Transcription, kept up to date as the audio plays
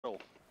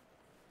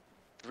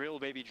Drill,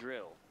 baby,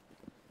 drill.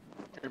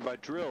 And by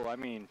drill, I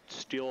mean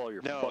steal all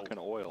your fucking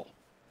oil.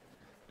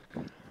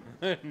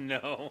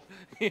 No.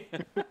 Did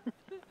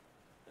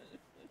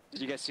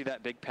you guys see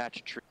that big patch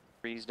of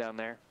trees down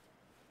there?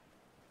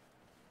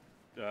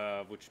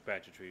 Which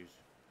patch of trees?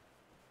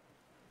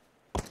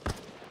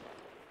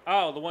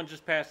 Oh, the one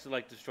just past the,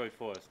 like, destroyed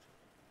forest.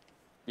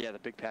 Yeah, the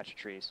big patch of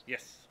trees.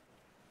 Yes.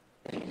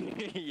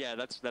 Yeah,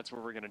 that's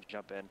where we're gonna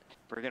jump in.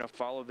 We're gonna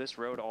follow this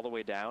road all the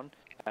way down,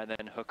 and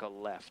then hook a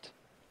left,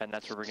 and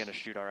that's where we're gonna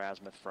shoot our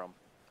azimuth from,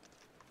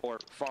 or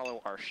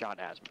follow our shot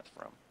azimuth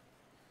from.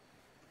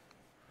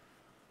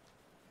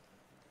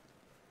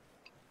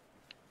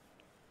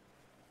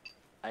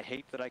 I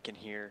hate that I can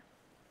hear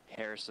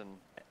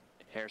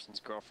Harrison's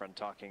girlfriend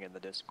talking in the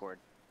Discord.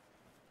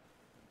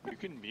 You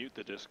can mute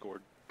the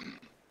Discord.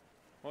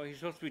 Well, he's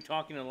supposed to be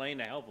talking to Lane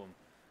to help him.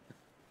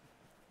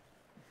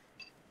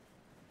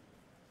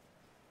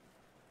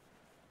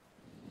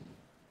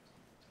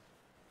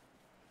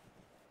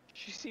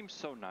 She seems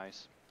so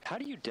nice. How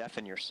do you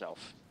deafen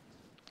yourself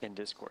in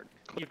Discord?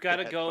 You've got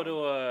to go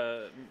to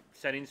a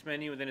settings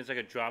menu, and then it's like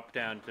a drop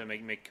down to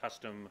make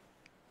custom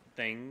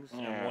things,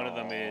 and one of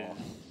them is.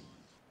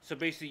 So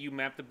basically, you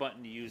map the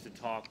button you use to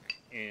talk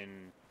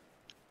in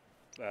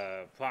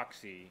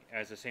proxy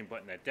as the same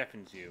button that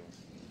deafens you.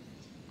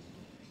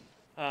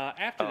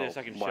 After this,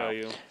 I can show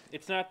you.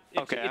 It's not.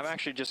 Okay, I'm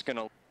actually just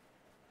gonna.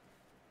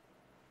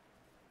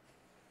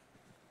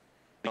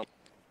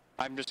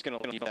 I'm just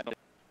gonna leave that.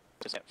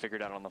 Just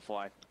figured out on the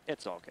fly.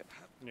 It's all good.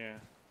 Yeah.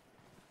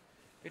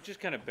 It's just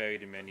kind of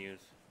buried in menus.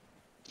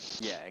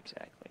 Yeah,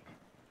 exactly.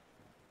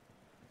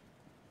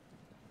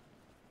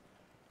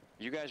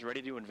 You guys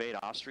ready to invade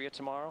Austria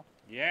tomorrow?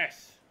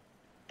 Yes.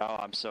 Oh,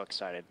 I'm so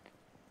excited.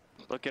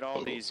 Look at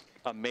all these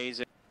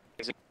amazing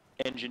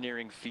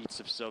engineering feats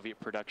of Soviet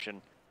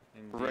production.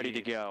 Indeed. Ready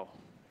to go.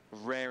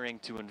 Raring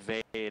to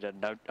invade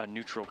a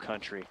neutral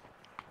country.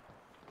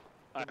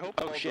 I hope.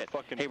 Oh shit!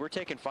 Hey, we're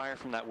taking fire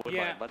from that wood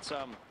Yeah.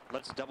 line.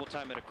 Let's double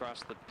time it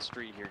across the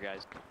street here,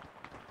 guys.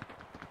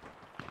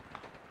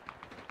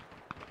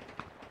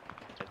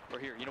 We're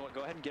here. You know what?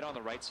 Go ahead and get on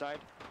the right side,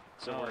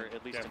 so we're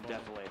at least in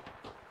defilade.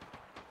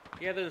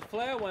 Yeah, the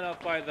flare went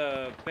up by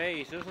the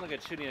base. It doesn't look like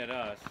it's shooting at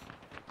us.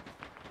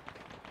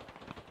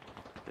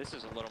 This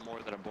is a little more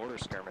than a border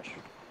skirmish.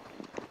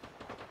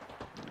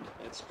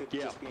 It could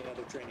just be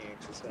another training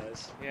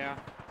exercise. Yeah.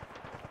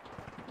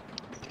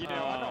 You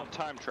know, I don't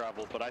time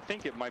travel, but I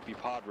think it might be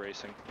pod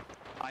racing.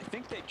 I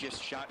think they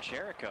just shot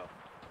Jericho.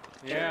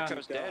 Yeah.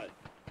 Jericho's dead.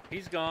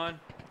 He's gone.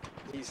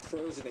 He's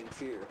frozen in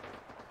fear.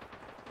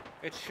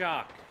 It's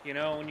shock. You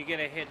know, when you get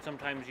a hit,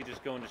 sometimes you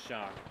just go into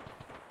shock.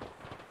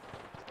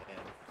 Yeah.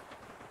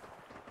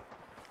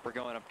 We're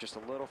going up just a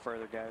little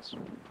further, guys.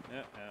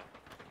 Yeah, yeah.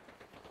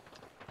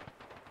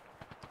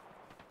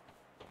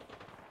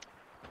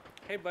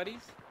 Hey,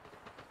 buddies.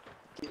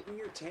 Get in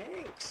your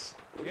tanks.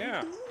 What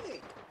Yeah. are you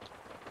doing?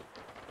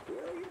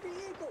 Where are your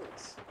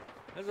vehicles?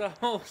 There's a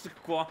whole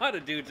squad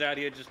of dudes out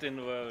here just in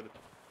the road.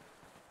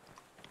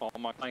 All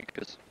my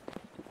flankers.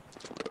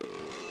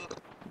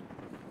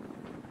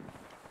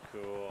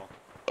 Cool.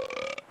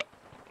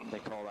 They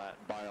call that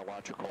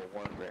biological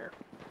warfare.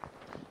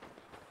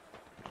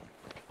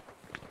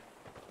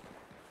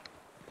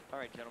 All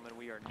right, gentlemen,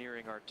 we are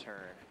nearing our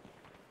turn.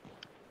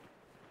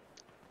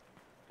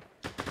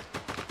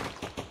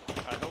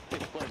 I hope they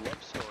play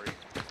Love Story.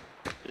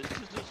 This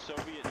is a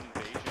Soviet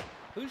invasion.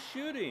 Who's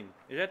shooting?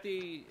 Is that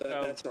the...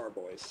 That's our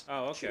boys.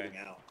 Oh, okay. Shooting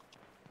out.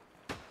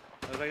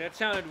 I was like, that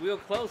sounded real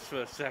close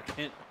for a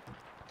second.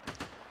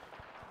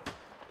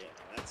 Yeah,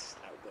 that's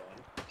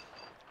outgoing.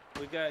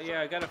 We got,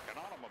 yeah, I got a... An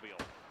automobile.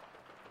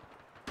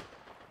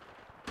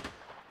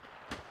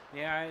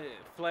 Yeah,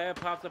 flare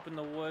popped up in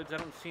the woods. I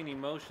don't see any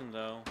motion,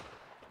 though.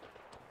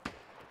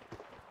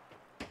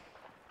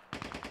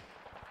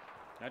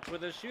 That's where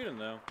they're shooting,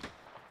 though.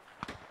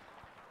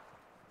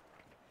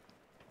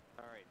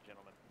 All right,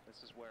 gentlemen,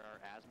 this is where our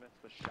azimuth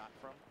was shot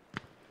from.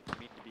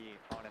 We need to be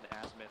on an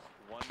azimuth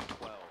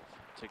 112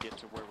 to get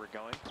to where we're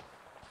going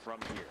from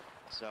here.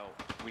 So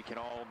we can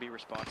all be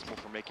responsible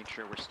for making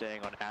sure we're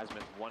staying on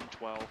azimuth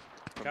 112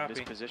 from this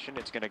position.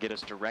 It's going to get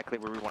us directly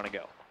where we want to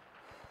go.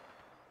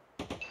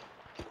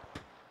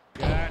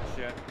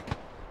 Gotcha.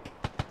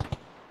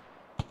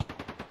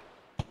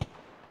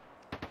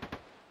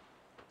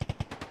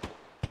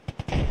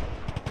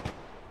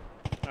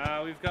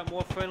 We've got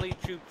more friendly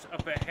troops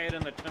up ahead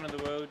on the turn of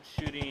the road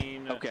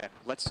shooting. Okay,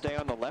 let's stay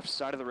on the left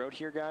side of the road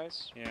here,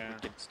 guys. Yeah. We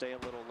can stay a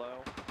little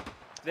low.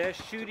 They're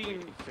shooting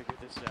figure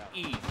this out.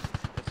 east.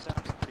 This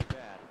sounds pretty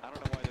bad. I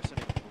don't know why they're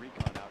sending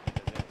Recon out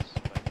into this,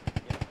 but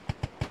yeah.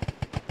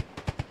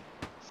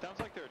 Sounds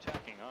like they're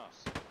attacking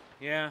us.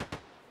 Yeah.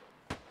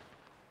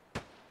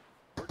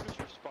 We're just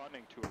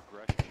responding to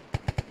aggression.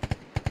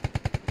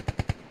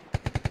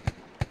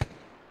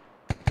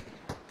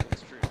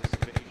 That's true. This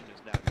invasion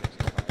is now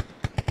justified.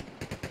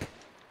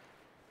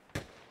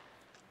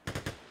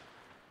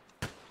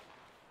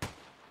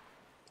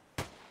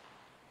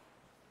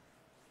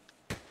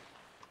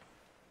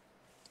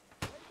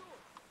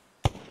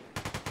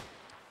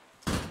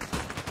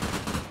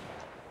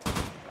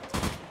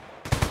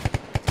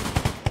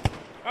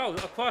 Oh,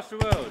 across the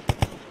road.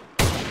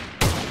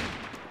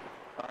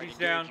 All right, He's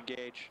down.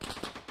 Engage.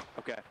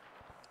 Okay.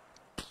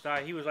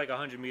 Sorry, he was like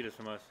 100 meters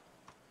from us.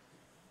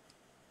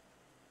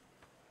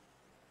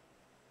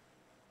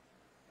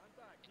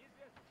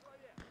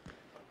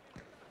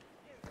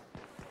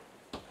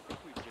 I think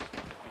we've just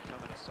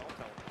become an assault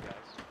element,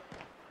 guys.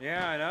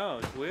 Yeah, I know.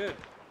 It's weird.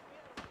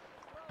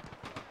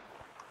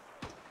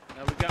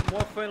 Now we got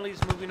more friendlies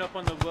moving up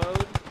on the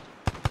road.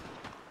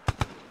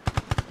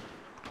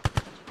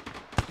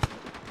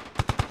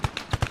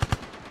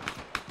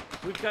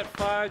 We've got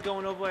fire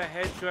going over our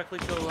heads directly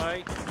to the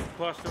right,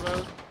 across the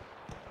road.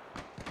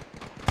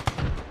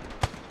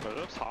 Are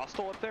those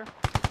hostile up there?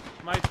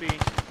 Might be.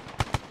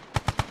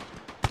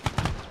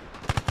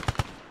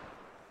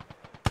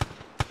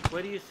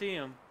 Where do you see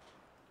him?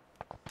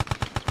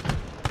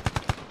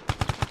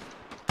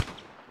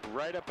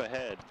 Right up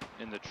ahead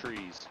in the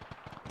trees.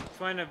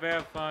 Trying to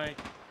verify.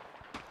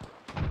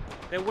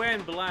 They're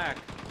wearing black.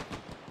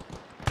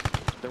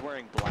 They're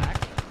wearing black?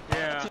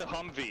 Yeah. It's a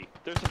Humvee.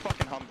 There's a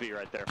fucking Humvee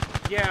right there.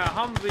 Yeah,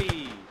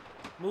 Humvee.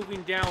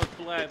 Moving down with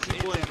black. It's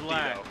People in empty,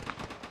 black. though.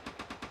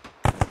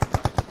 Alright,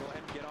 go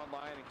ahead and get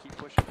online and keep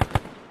pushing.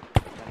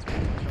 That's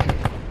pretty much all.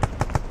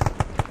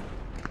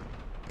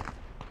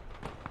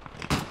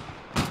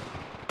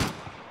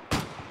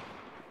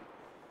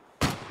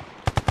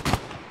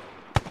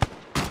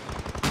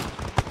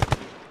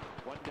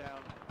 One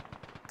down.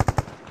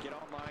 Get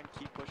online,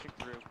 keep pushing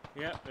through.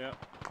 Yep,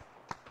 yep.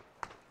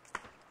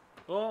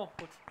 Oh,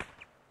 what's...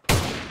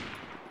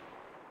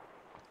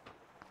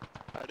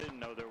 I didn't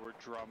know there were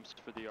drums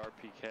for the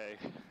RPK.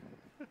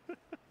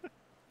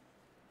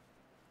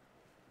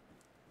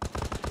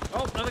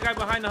 Oh, another guy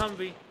behind the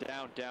Humvee.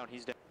 Down,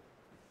 he's down.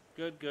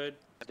 Good, good.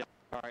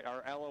 Alright,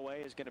 our LOA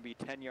is going to be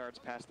 10 yards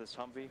past this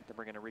Humvee, then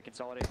we're going to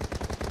reconsolidate.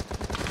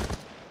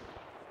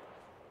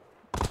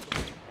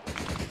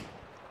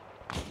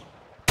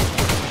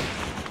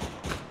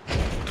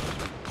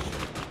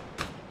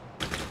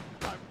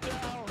 I'm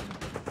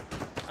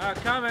down.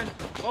 Coming.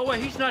 Oh,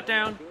 wait, he's not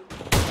down. 2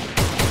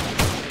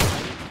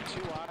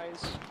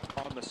 eyes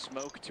on the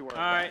smoke to our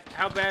Alright, left.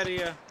 how bad are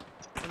you?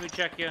 Let me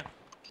check you.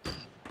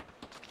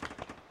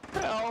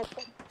 Help.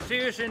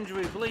 Serious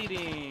injury,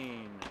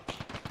 bleeding.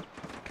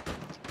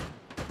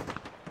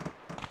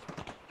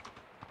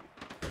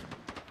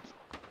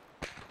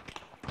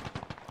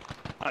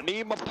 I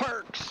need my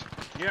perks.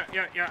 Yeah,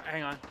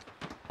 hang on.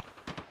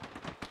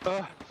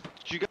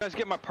 Did you guys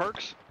get my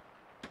perks?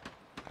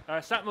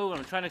 Stop moving.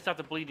 I'm trying to stop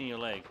the bleeding in your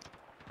leg.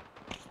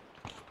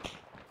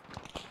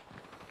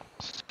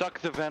 Stuck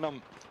the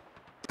venom.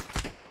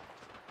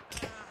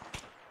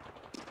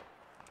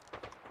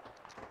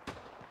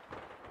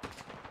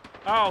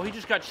 Oh, he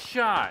just got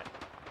shot.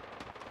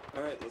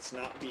 Alright, let's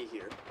not be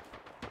here.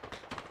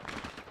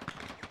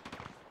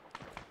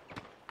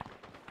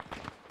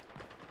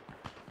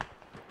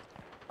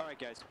 Alright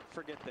guys,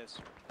 forget this.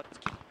 Let's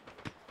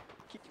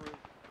keep through.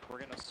 We're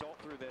going to assault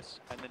through this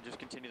and then just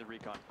continue the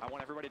recon. I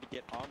want everybody to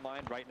get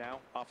online right now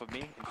off of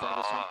me in front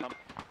of this recon.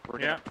 We're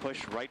going to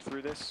push right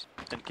through this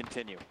and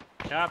continue.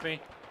 Copy.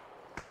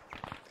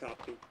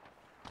 Copy.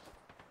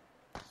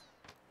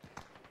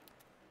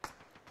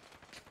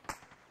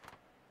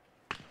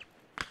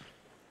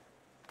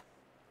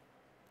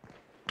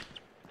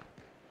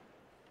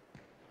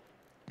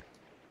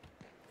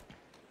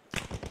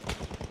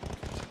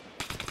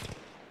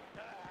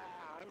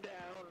 I'm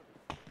down.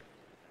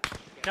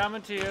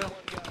 Coming to you. One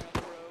guy on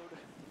the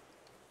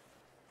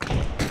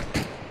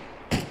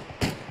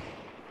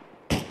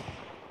road.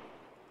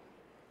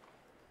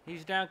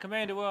 He's down.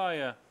 Commander, where are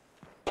you?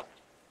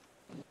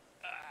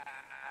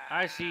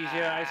 I sees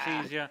ya.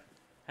 I sees ya.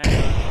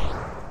 Hang on.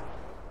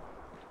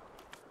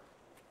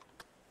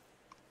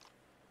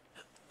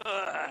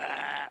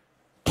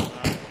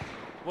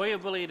 Where you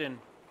bleeding?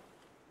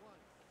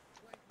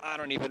 I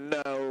don't even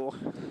know.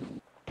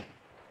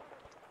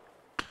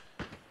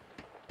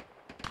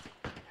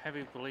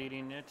 Heavy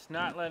bleeding. It's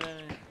not letting.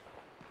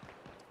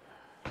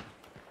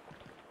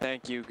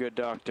 Thank you, good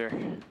doctor.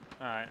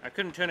 Alright, I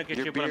couldn't tourniquet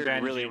Your you, but I'm beard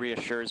bandaging. really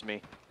reassures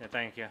me. Yeah,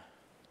 thank you.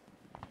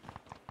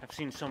 I've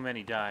seen so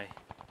many die.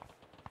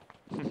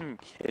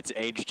 It's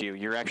aged you.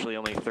 You're actually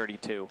only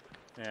 32.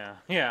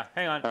 Yeah,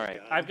 hang on. All right.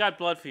 I've got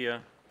blood for you.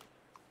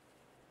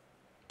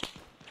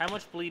 How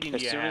much bleeding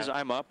As do you soon have? as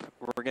I'm up,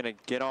 we're going to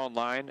get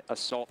online,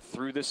 assault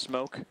through this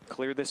smoke,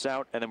 clear this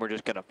out, and then we're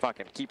just going to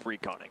fucking keep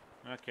reconning.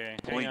 Okay,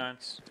 Please. hang on.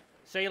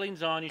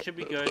 Saling's on. You should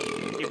be good.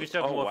 Give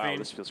yourself Oh, wow, morphine.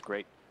 this feels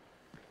great.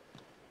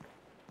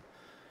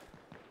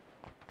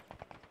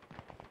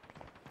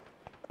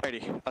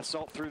 Alrighty,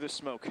 assault through the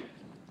smoke.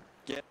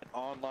 Get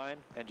online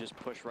and just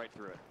push right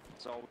through it.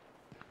 So,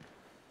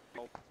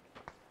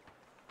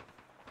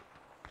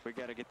 we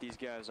got to get these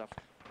guys off.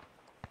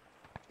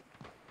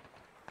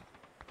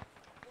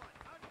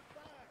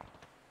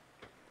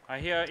 I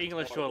hear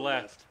English to the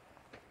left.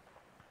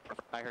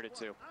 I heard it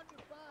too.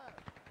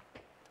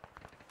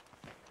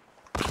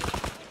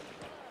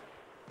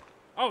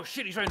 Oh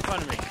shit, he's right in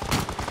front of me.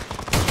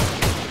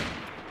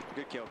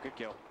 Good kill, good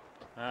kill.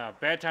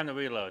 Bad time to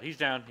reload. He's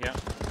down, yeah.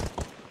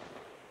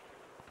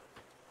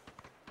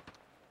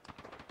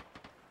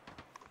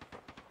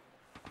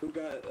 Who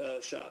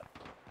got shot?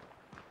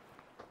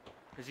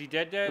 Is he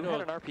dead? Dead? Who Or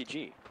had an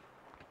RPG?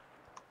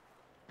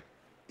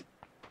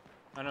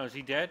 I don't know. Is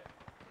he dead?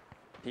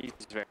 He's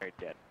very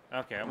dead.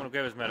 Okay, I'm gonna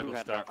grab his medical Who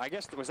had stuff. I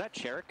guess, was that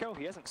Cherico?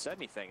 He hasn't said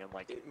anything in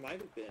like... It might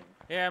have been.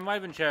 Yeah, it might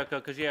have been Jericho,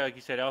 because, yeah, like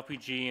you said,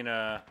 LPG and,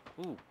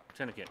 ooh,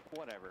 syndicate.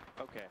 Whatever.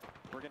 Okay.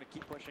 We're going to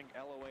keep pushing.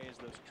 LOA is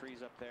those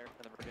trees up there,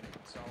 and then we're going to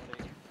consolidate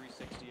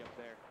 360 up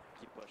there.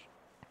 Keep pushing.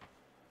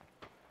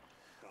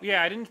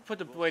 Yeah, I didn't put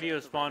the radio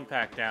spawn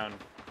pack down,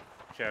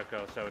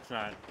 Jericho, so it's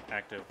not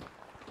active.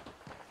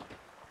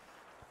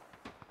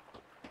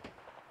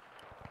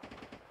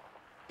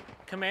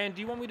 Command,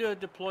 do you want me to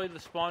deploy the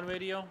spawn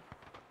radio?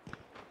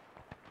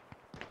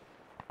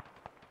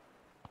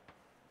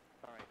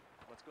 Alright,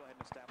 let's go ahead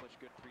and establish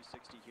good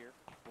 360 here.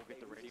 We'll get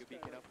the radio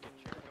beacon up, get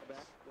Jericho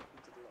back.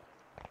 Looking to the left.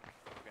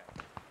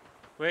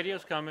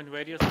 Radio's coming,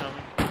 radio's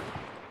coming.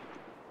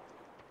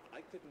 I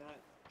could not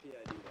PID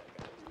that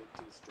guy. He looked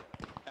too strong.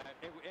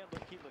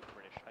 He looked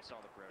British. I saw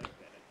the British.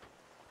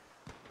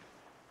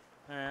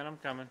 And I'm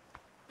coming.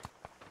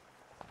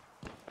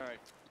 Alright,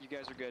 you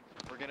guys are good.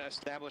 We're going to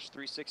establish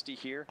 360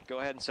 here. Go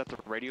ahead and set the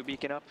radio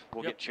beacon up.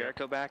 We'll Yep. get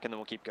Jericho back, and then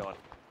we'll keep going.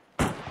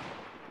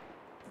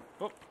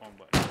 Oh, wrong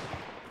button.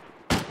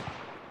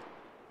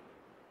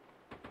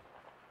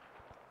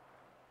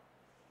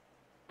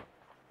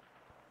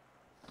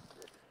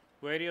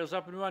 Radio's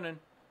up and running.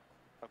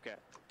 Okay.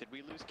 Did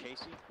we lose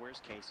Casey?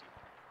 Where's Casey?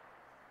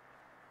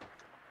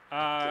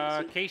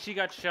 Casey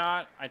got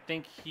shot. I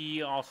think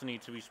he also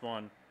needs to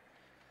respawn.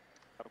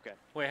 Okay.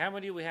 Wait, how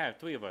many do we have?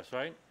 3 of us,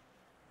 right?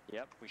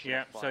 Yep, we should Yeah,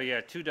 have so five.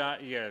 yeah, 2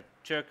 died. Yeah,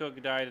 Jericho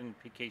died and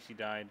Casey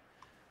died.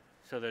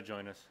 So they'll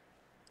join us.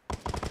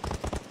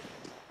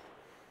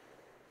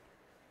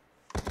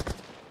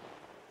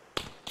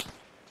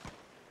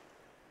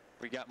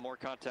 We got more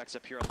contacts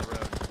up here on the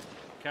road.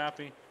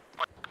 Copy.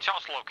 Tell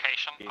us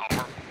location.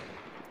 Over.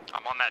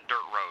 I'm on that dirt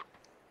road.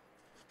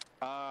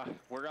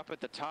 We're up at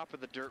the top of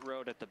the dirt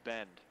road at the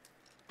bend.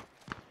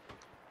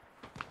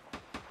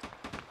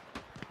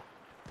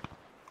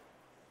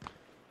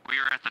 We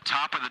are at the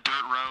top of the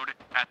dirt road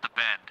at the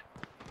bend.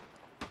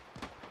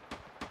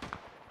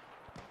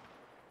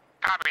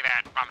 Copy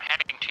that. I'm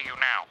heading to you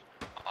now.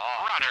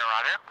 Oh.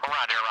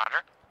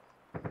 Roger.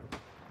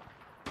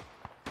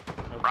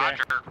 Okay.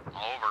 Roger.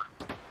 Over.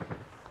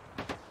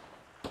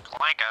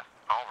 Clanka.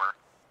 Over.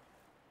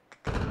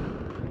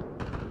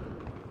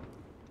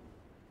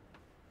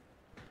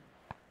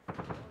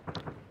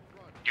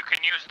 You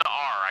can use the R.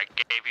 I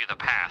gave you the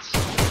pass.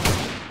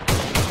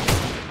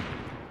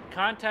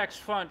 Contacts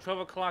front, 12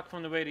 o'clock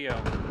from the radio.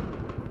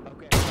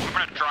 Okay. I'm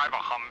gonna drive a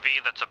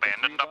Humvee that's The three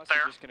abandoned of up us are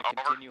there. just gonna Over.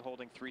 continue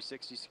holding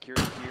 360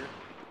 security here,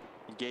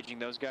 engaging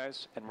those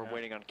guys, and we're Yeah.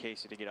 waiting on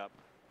Casey to get up.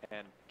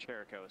 And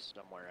Cherico is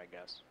somewhere, I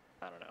guess.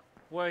 I don't know.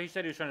 Well, he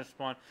said he was trying to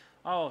spawn.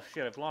 Oh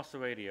shit, I've lost the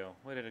radio.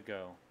 Where did it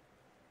go?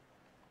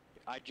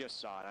 I just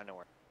saw it. I know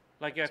where.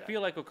 Like, I What's that?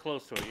 feel like we're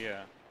close to it,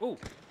 yeah. Ooh!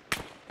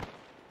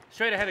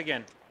 Straight ahead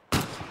again.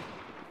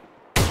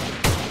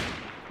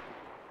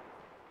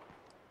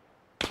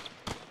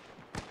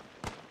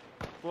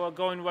 Well,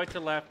 going right to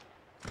left.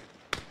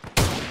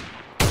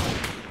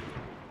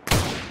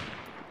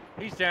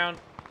 He's down.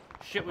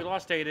 Shit, we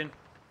lost Aiden.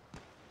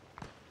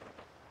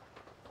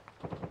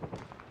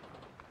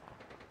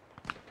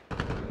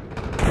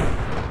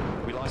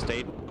 We lost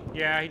 8.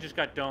 Yeah, he just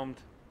got domed.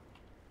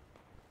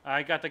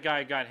 I got the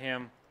guy, got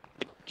him.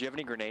 Do you have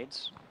any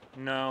grenades?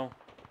 No.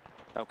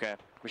 Okay.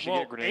 We should Well,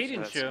 get grenades Aiden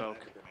for that should.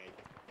 smoke.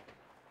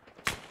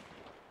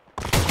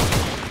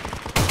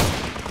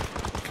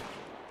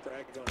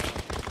 Frag going out.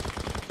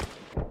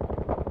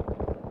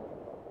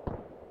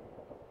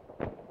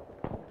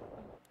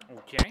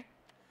 Okay.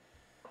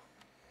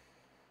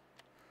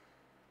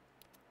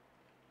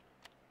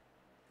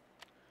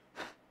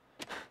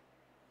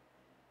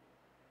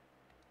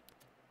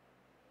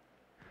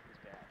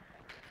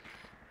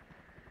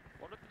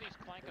 What are these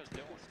clankers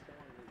doing?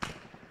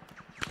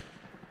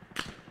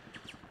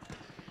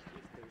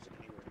 If there's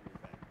anywhere to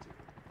move back to.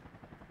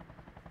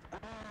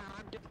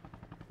 I'm dead.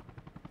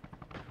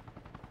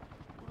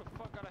 Who the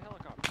fuck got a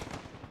helicopter?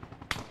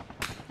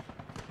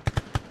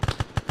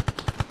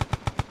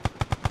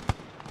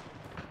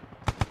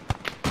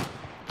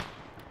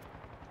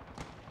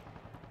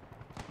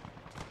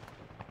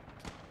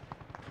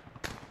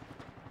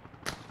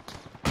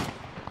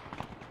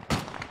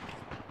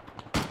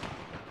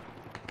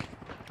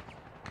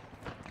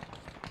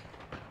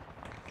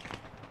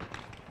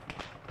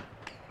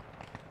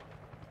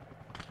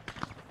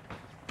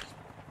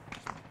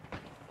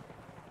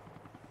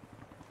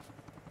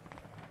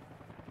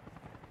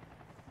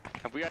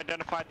 Have we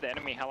identified the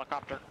enemy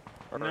helicopter?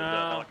 Or the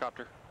No.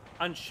 helicopter?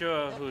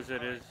 Unsure whose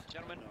it is.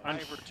 Gentlemen, I'm I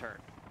have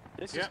returned.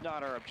 This Yeah. is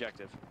not our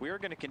objective. We are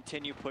going to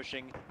continue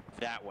pushing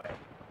that way.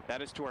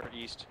 That is to our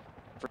east.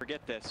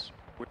 Forget this.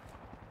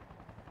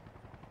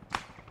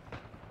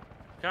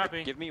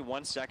 Copy. Give me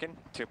 1 second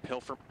to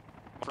pilfer.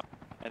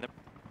 And then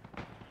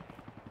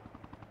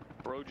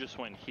Bro just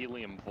went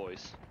helium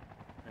voice.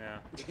 Yeah.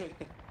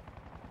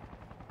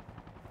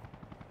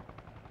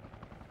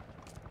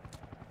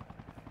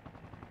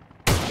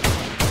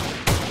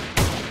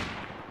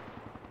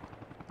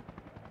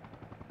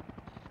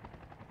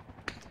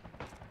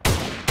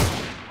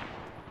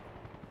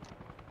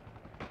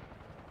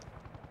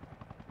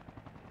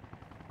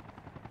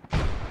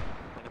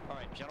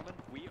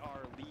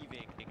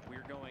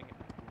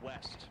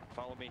 west.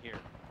 Follow me here.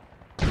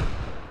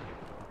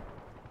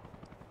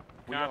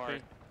 We Copy. are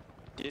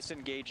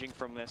disengaging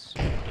from this,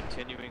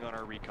 continuing on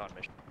our recon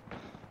mission.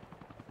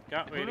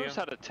 Got Who radio. knows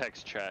how to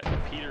text chat?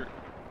 Peter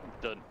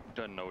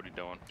doesn't know what he's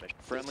doing.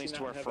 Friendlies Does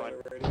to he our not have front.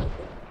 a radio?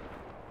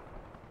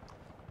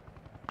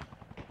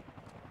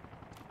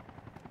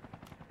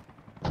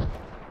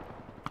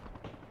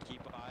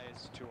 Keep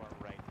eyes to our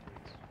right,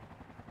 please.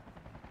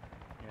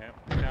 Yep.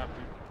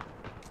 Copy.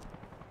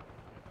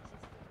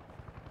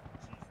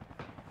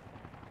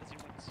 Has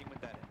anyone seen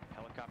what that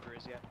helicopter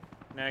is yet?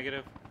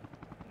 Negative.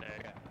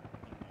 Okay.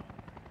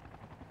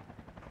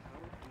 How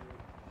do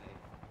I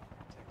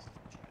text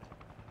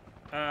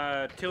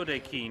chat?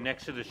 Tilde key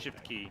next to the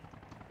shift key.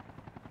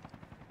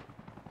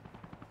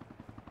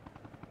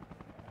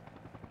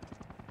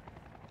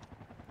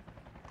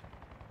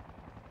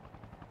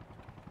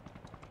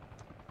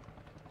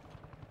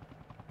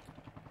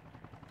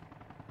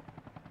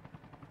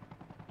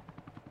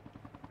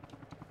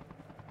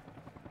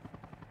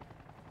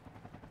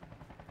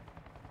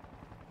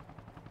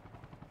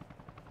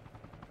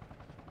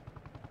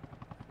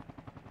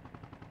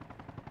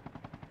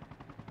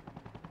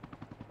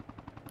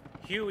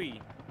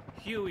 Huey.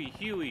 Huey.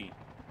 Huey.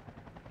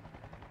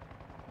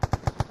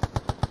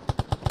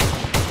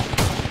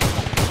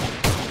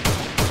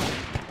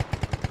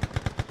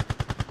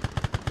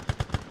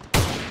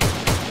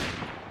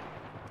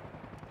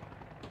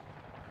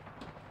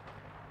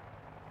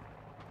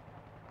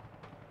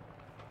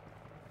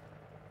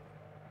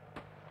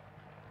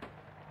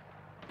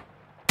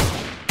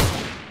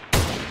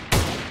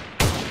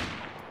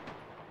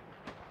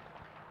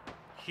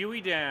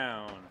 Huey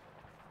down.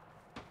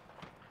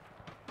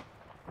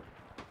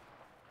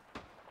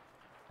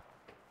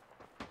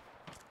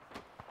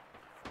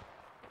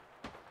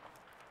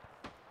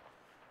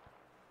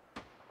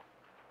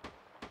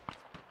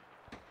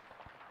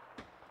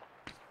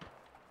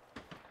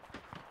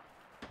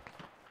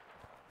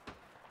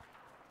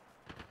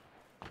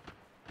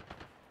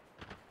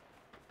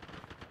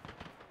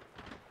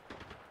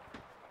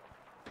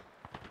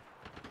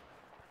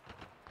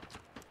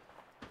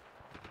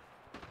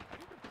 How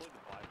do you deploy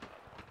the bipod?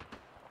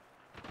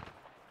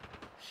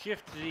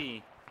 Shift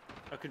Z.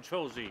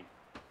 Control Z.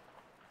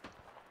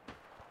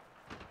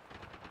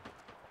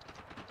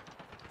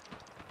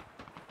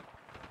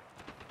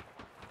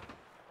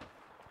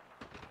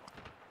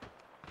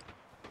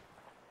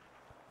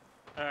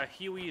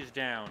 Huey is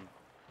down.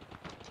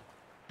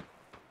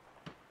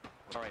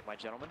 All right, my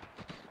gentlemen.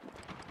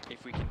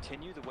 If we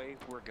continue the way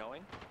we're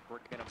going, we're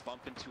going to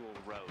bump into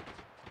a road.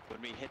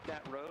 When we hit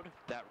that road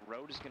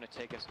is going to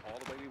take us all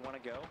the way we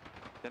want to go.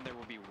 Then there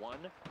will be one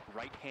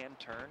right-hand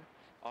turn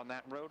on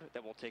that road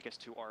that will take us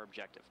to our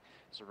objective.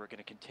 So we're going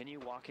to continue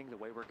walking the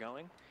way we're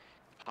going,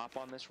 hop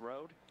on this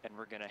road, and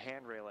we're going to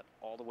handrail it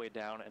all the way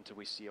down until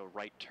we see a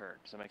right turn.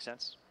 Does that make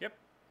sense? Yep.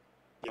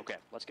 Okay,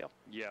 let's go.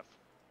 Yeah.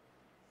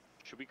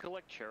 Should we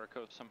collect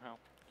Cherico somehow?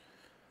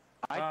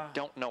 I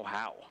don't know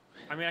how.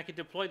 I mean, I could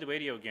deploy the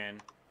radio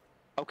again.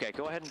 Okay,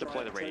 go ahead and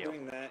deploy the radio. Try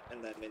doing that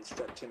and then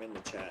instruct him in the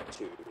chat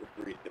to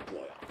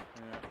redeploy.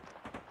 Yeah.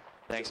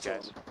 Thanks,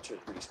 Just guys. tell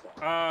him to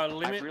respawn.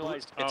 Limit. I've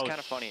realized it's oh, kind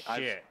of funny.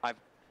 shit.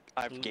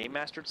 I've game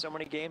mastered so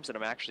many games that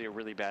I'm actually a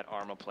really bad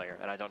Arma player,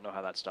 and I don't know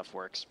how that stuff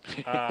works.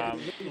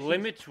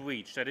 Limits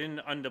reached. I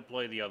didn't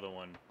undeploy the other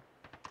one.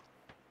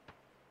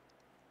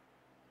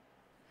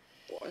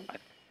 What?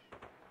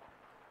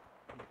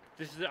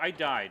 This is I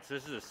died, so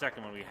this is the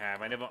second one we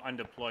have. I never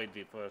undeployed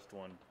the first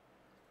one,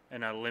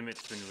 and our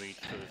limit's been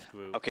reached for this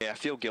group. Okay, I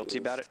feel guilty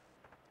about it,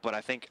 but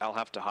I think I'll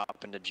have to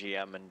hop into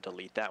GM and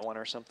delete that one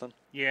or something.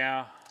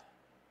 Yeah.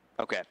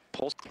 Okay,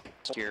 pulse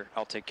here.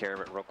 I'll take care of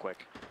it real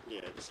quick.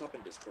 Yeah, just hop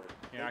in Discord.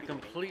 Yeah, I Maybe the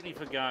main completely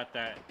teleport. forgot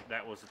that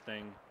that was a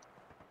thing.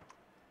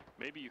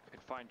 Maybe you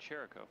could find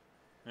Cherico.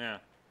 Yeah.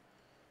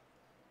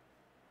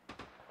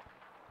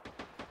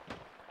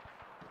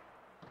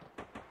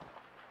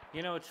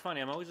 You know, it's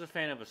funny. I'm always a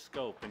fan of a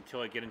scope until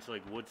I get into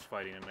like woods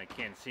fighting and I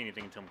can't see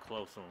anything until I'm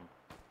close to them.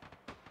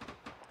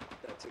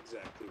 That's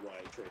exactly why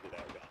I traded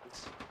out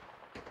guns.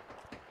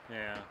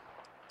 Yeah.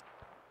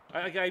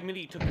 I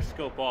immediately took the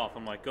scope off.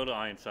 I'm like, go to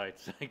iron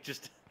sights. Like,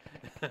 just.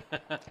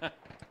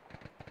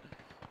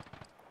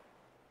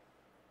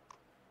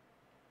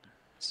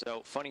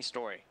 So, funny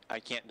story. I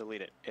can't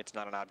delete it. It's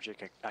not an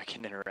object I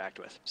can interact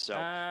with. So,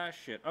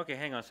 Shit. Okay,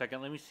 hang on a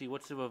second. Let me see.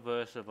 What's the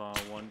reverse of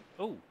one?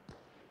 Oh.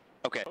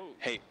 okay. Oh.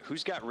 Hey,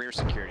 who's got rear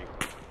security?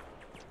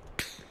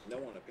 No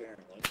one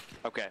apparently.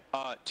 Okay.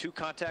 2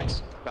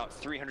 contacts, about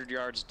 300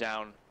 yards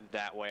down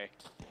that way,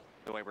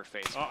 the way we're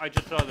facing. Oh, I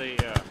just saw the.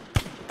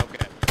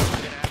 Okay.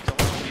 We're gonna have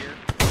to hold here.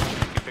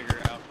 We can figure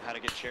out how to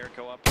get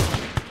Cherico up.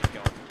 Keep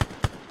going.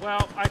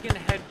 Well, I can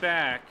head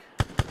back.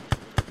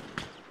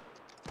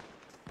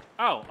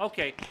 Oh,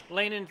 okay.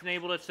 Lane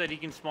enabled it, said he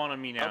can spawn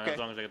on me now Okay. as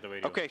long as I get the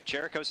radio. Okay,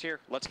 Jericho's here.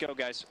 Let's go,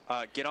 guys.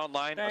 Get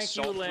online, Thank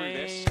assault you, through Lane.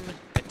 this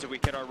until we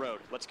hit our road.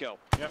 Let's go.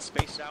 Yep.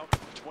 Space out,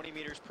 20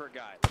 meters per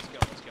guy. Let's go,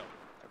 let's go.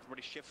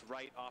 Everybody shift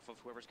right off of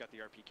whoever's got the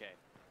RPK.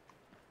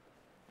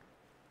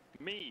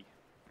 Me.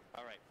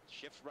 All right,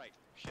 shift right.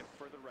 Shift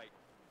further right.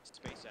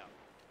 Space out.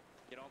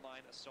 Get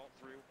online, assault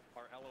through.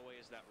 Our LOA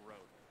is that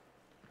road.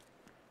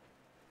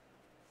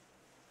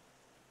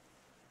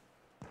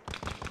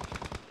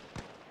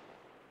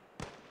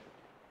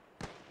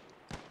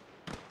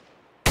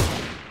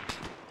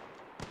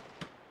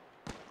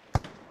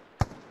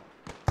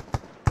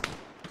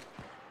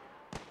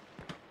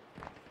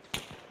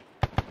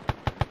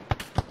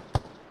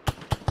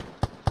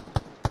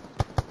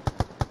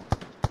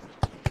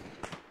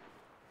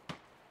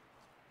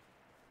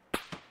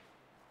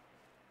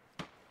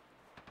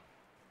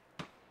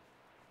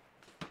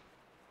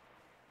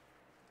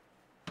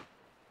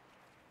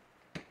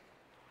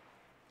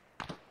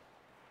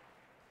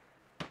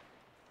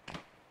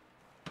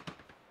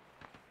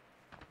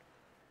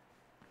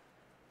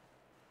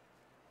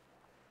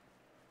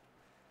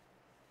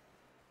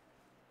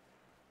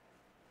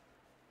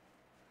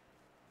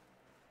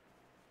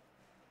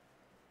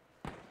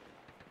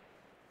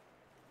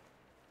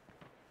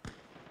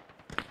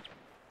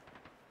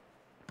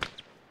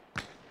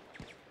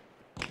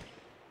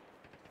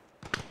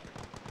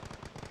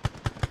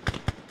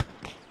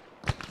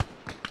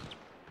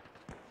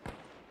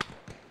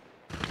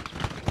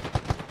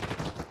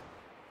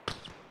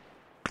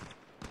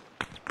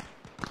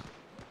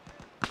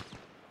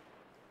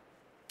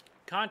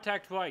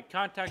 Contact right,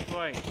 contact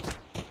right.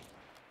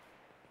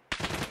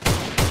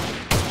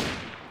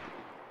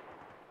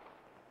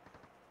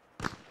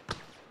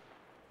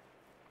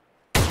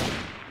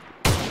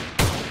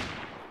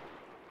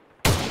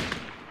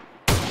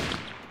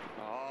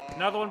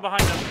 Another one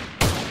behind them.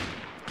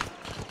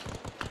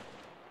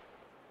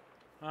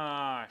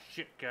 Ah,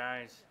 shit,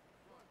 guys.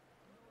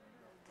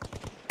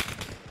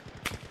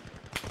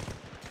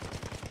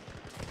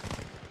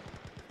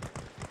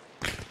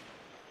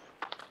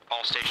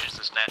 All stations,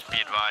 this net,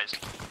 be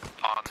advised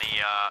on the,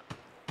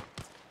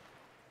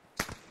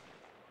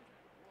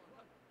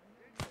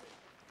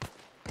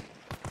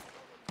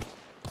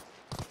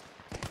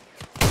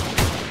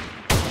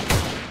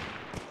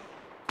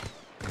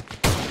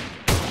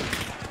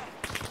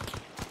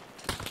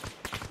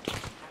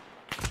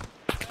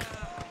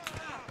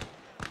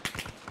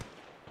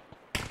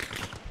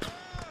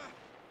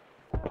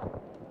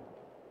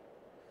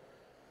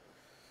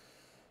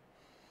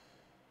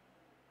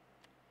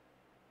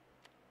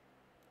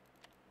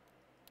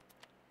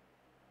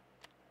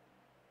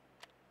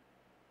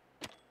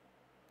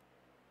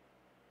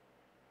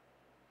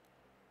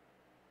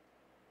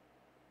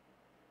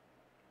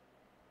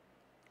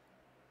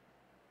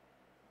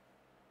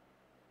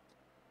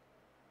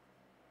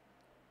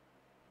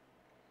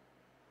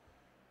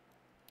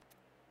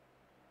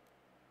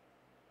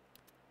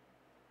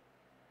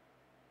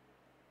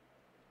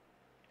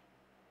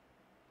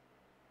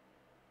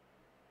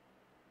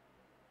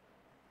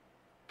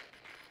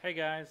 Hey,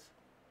 guys.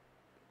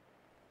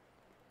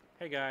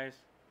 Hey, guys.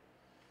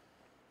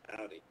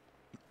 Howdy.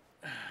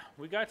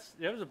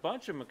 There was a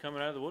bunch of them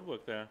coming out of the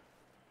woodwork there.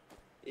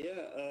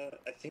 Yeah,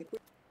 I think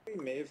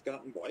we may have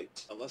gotten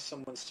wiped, unless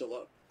someone's still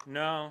up.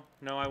 No,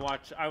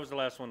 I was the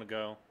last one to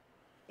go.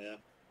 Yeah.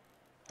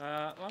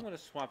 Well, I'm gonna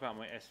swap out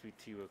my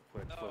SVT real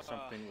quick for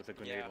something with a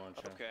grenade Yeah,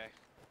 launcher. okay.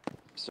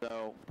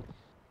 So,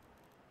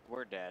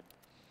 we're dead.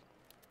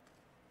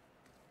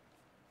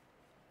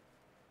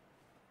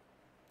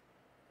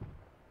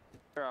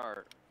 There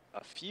are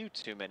a few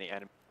too many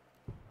enemies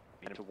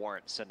to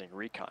warrant sending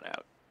Recon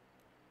out.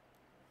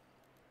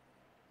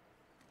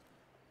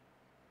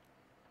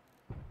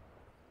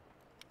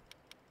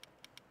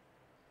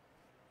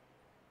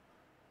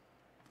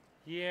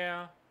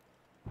 Yeah.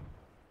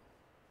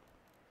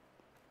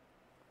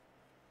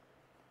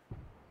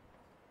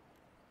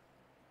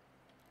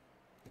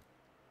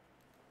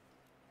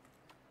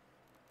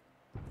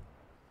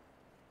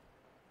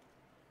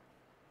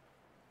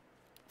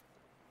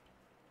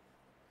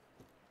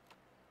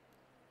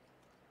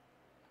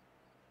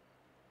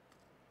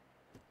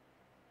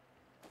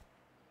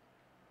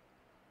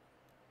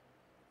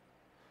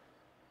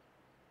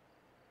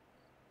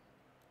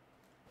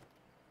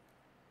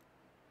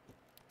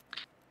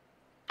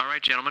 all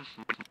right, gentlemen.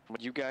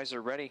 When you guys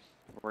are ready,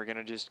 we're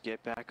gonna just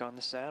get back on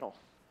the saddle.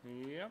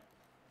 Yep.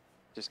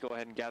 Just go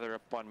ahead and gather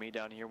up on me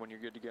down here when you're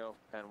good to go,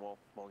 and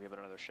we'll give it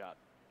another shot.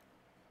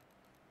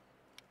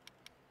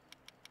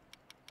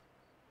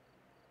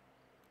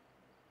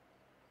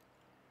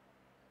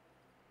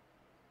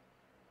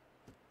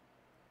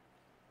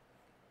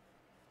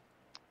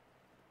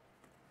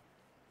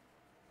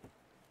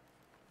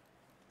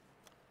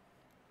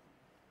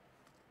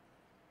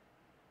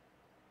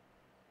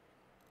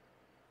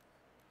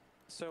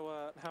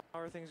 So, how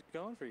are things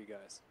going for you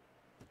guys?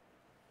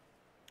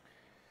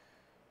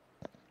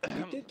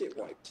 We did get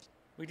wiped.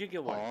 We did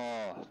get one.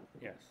 Oh.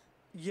 Yes.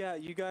 Yeah,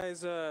 you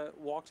guys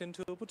walked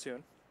into a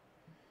platoon.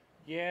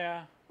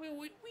 Yeah.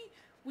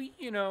 We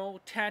you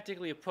know,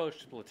 tactically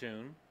approached the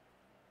platoon.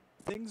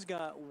 Things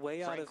got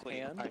way out of Frankly,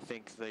 hand. I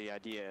think the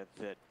idea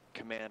that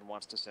Command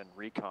wants to send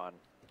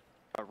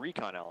a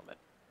recon element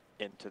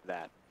into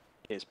that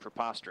is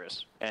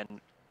preposterous,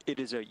 and it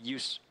is a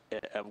use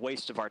a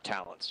waste of our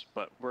talents,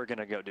 but we're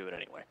gonna go do it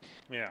anyway.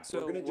 Yeah.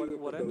 So gonna do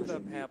what a ended up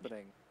promotion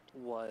happening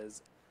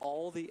was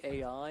all the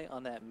AI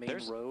on that main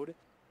There's- road.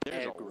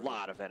 There's a aggro.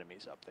 lot of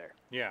enemies up there.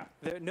 Yeah.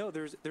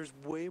 There's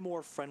way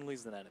more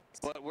friendlies than enemies.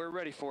 But we're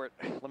ready for it.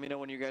 Let me know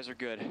when you guys are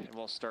good, and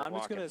we'll start I'm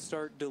just walking. gonna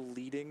start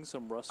deleting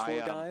some Rustful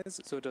guys,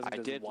 so it doesn't I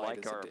as did wide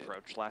like as our it did.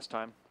 approach last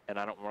time, and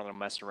I don't want to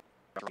mess around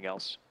with anything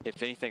else.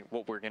 If anything,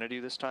 what we're going to do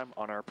this time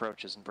on our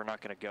approach is we're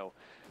not going to go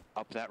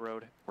up that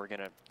road. We're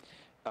going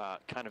to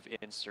kind of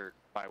insert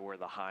by where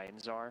the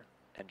hinds are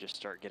and just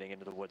start getting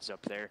into the woods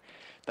up there.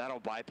 That'll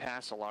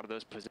bypass a lot of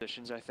those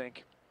positions, I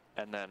think,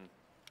 and then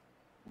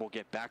we'll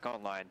get back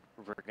online.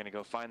 We're going to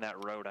go find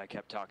that road I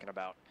kept talking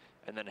about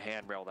and then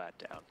handrail that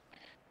down.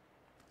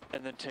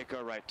 And then take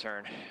our right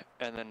turn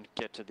and then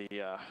get to the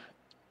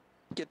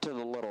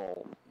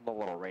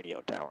little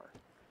radio tower.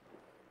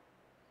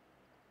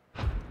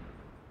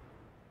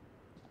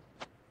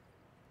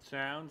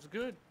 Sounds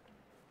good.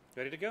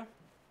 Ready to go?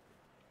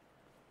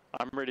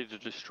 I'm ready to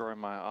destroy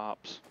my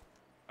ops.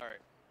 All right.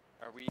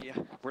 Are we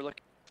we're look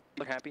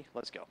happy?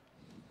 Let's go.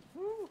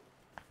 Woo.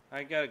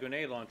 I got a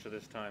grenade launcher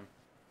this time.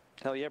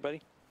 Hell yeah,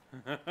 buddy.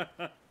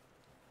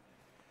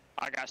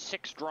 I got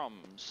 6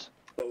 drums.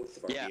 Both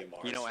of our Yeah,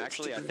 DMRs you know, switched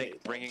actually, to I think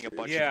grenade bringing a launchers.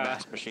 bunch Yeah. of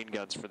mass machine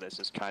guns for this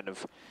is kind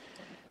of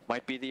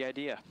might be the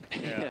idea.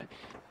 Yeah.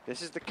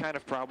 This is the kind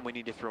of problem we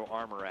need to throw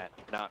armor at,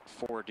 not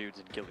 4 dudes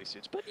in ghillie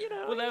suits. But you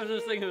know, Well, that was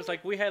the thing. It was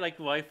like we had like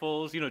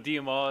rifles, you know,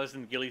 DMRs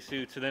and ghillie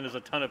suits, and then there's a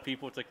ton of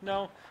people. It's like,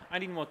 no, I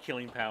need more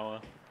killing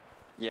power.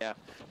 yeah.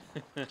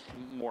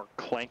 More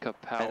clank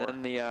of power.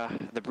 And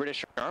then the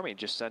British Army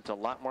just sent a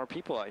lot more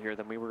people out here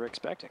than we were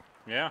expecting.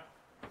 Yeah.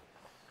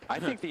 I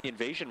think the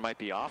invasion might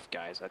be off,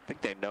 guys. I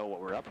think they know what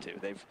we're up to.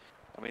 They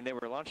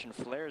were launching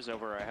flares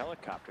over our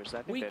helicopters. I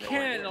think We they know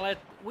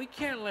we're here.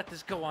 can't let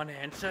this go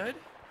unanswered.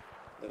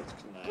 That's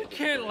conniving We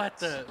can't let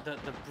Brits.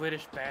 the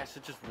British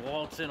bastard just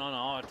waltz in on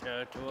our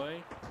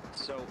territory.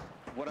 So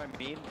what I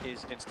mean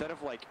is, instead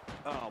of like,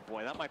 oh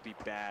boy, that might be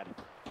bad.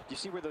 Do you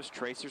see where those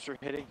tracers are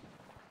hitting?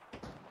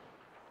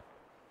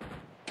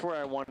 That's where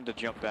I wanted to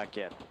jump back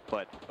in,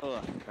 but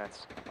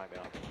that's my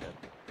bad.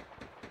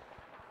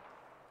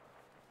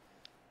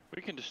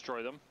 We can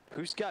destroy them.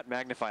 Who's got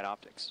magnified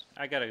optics?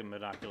 I got a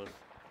binoculars.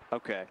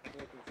 Okay. I'm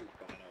looking for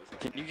binos right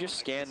Can you now. just I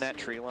scan can that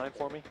see tree them. line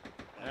for me?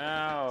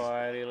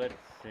 Alrighty, let's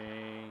see.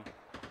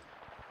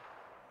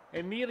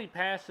 Immediately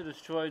past the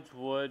destroyed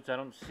woods, I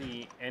don't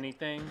see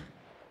anything.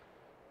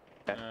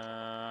 Okay.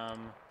 I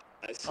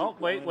see Oh,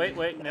 wait, one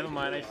never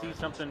mind. I lightly see armed,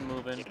 something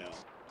moving. You know,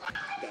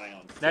 guy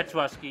on That's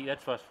foot. Rusky,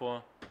 that's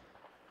Rustful.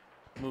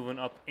 Moving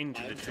up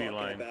into I'm the tree talking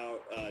line.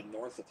 about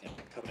north of him,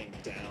 coming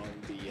down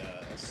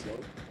the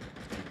slope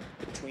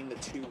between the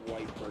 2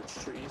 white birch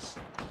trees.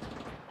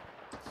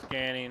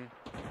 Scanning.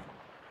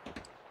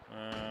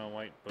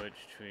 White birch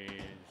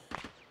trees.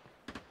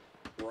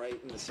 Right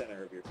in the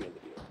center of your field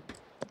of view.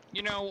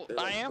 You know, They're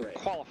I am great.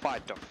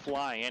 qualified to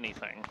fly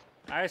anything.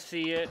 I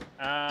see it.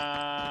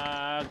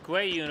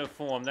 Gray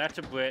uniform, that's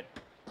a Brit.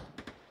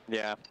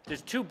 Yeah.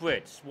 There's 2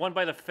 Brits, one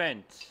by the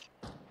fence.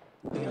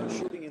 They are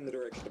shooting in the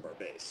direction of our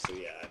base, so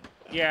yeah.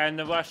 Yeah, and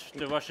the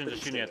Russians are pretty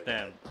shooting sure at they're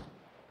them.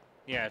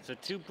 Yeah, so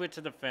 2 Brits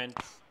at the fence.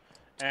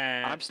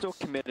 And I'm still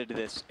committed to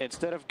this.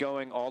 Instead of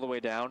going all the way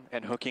down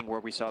and hooking where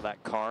we saw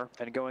that car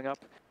and going up,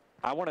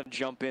 I want to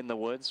jump in the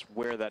woods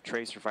where that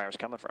tracer fire is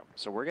coming from.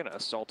 So we're going to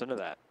assault into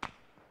that.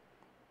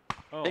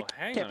 Oh, It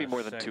hang can't on be a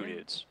more than 2 second.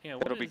 dudes. Yeah,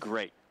 what It'll be is-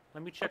 great.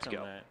 Let me check Let's on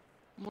go. that.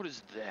 What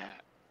is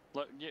that?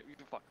 Look, yeah, you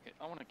can fuck it.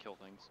 I want to kill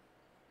things.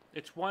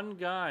 It's one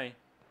guy.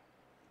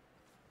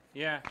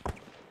 Yeah.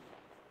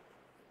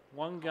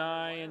 One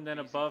guy, and then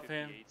above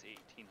him. It's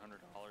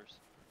 $1,800.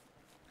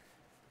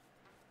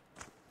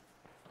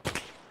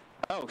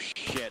 Oh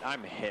shit,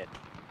 I'm hit.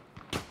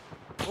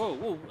 Whoa,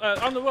 whoa!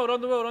 On the road! On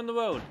the road! On the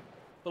road!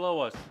 Below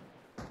us.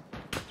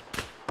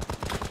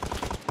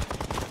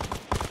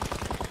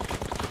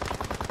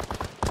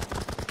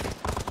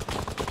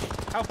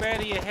 How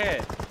bad are you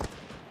hit?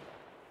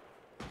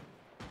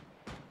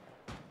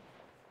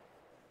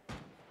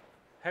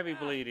 Heavy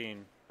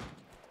bleeding.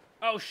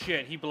 Oh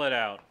shit! He bled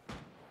out.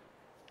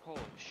 Holy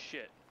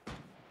shit.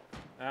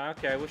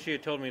 Okay, I wish you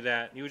had told me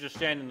that. He was just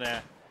standing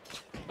there.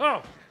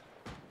 Oh!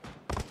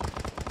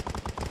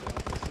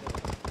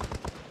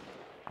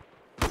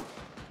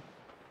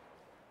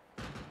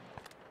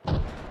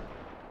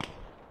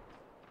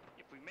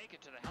 If we make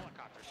it to the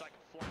helicopters, I can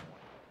fly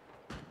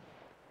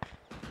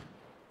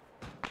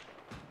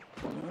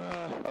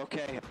one.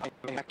 Okay,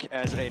 I'm back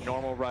as a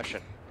normal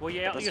Russian. Well,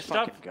 yeah, Let's your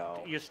stuff. fucking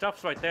go. Your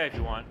stuff's right there if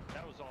you want.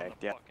 That was all Okay,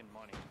 the yeah. fucking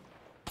money.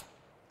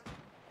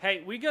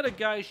 Hey, we got a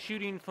guy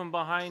shooting from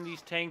behind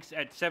these tanks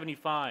at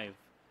 75.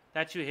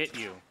 That's who hit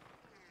you.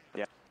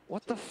 Yeah.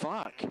 What the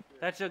fuck?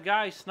 That's a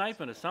guy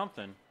sniping or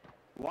something.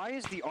 Why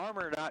is the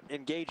armor not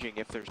engaging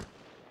if there's...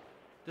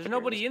 There's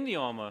nobody in the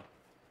armor.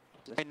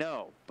 I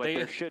know, but They-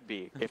 there should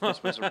be if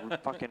this was a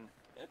fucking...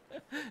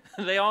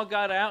 They all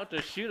got out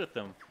to shoot at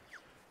them.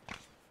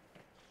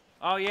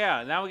 Oh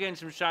yeah, now we're getting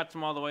some shots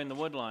from all the way in the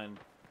wood line.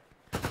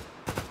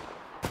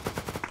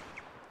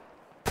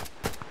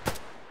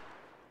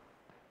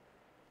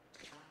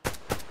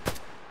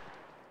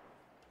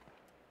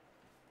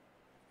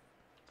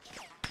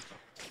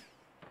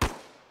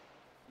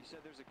 said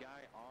there's a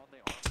guy on the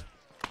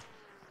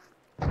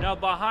armor? No,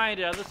 behind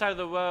it, other side of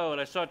the road.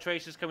 I saw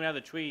traces coming out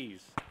of the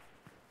trees.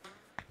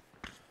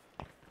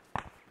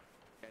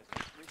 Guys,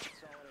 let's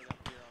reconsolidate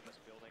up here on this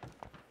building.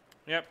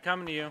 Yep,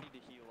 coming to you. We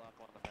need to heal up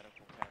on the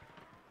medical tent.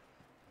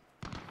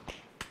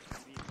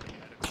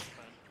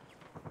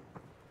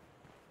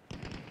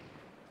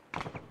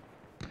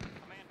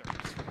 Commander,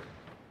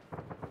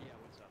 Yeah,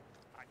 what's up?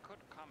 I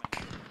could come and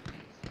get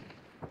these.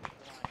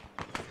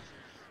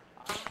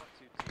 I want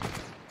to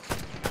too.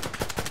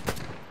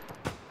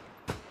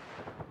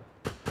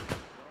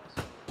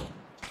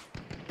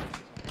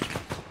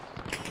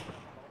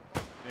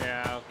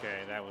 Yeah, okay,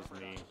 that was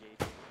me.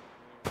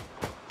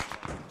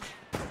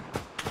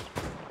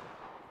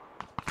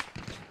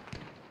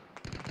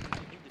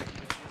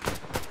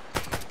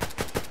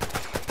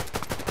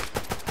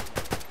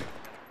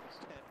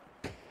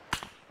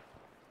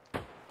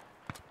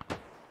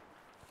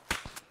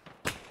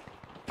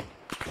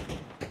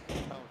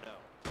 Oh no.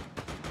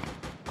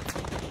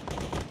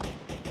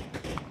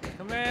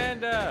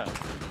 Commander!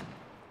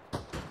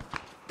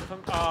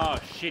 Oh,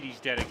 shit, he's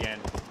dead again.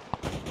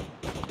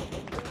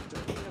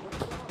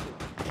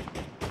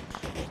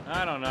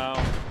 I don't know.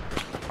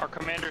 Our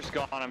commander's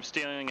gone. I'm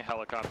stealing a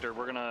helicopter.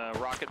 We're gonna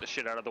rocket the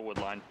shit out of the wood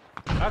line.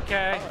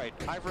 Okay. Alright,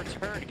 I've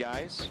returned,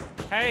 guys.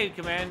 Hey,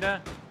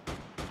 Commander.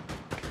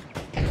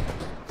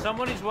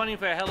 Somebody's running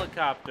for a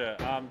helicopter.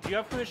 Do you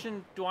have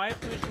permission? Do I have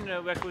permission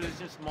to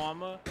requisition some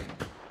armor?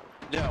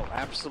 No,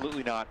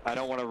 absolutely not. I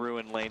don't want to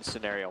ruin Lane's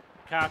scenario.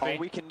 Copy. All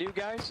we can do,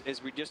 guys,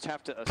 is we just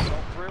have to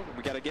assault through.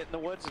 We got to get in the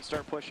woods and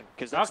start pushing.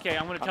 Okay,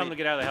 I'm gonna tell him to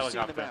get out of the you've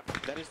seen helicopter.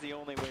 map. That is the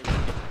only way we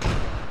can get.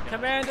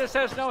 Commander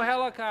says no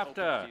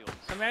helicopter.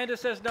 Commander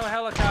says no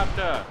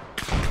helicopter.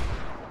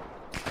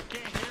 I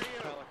can't hear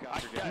you.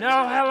 Helicopter, guys.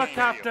 No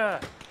helicopter.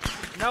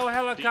 No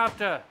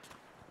helicopter.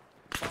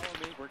 Follow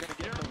me. We're gonna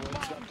get in the woods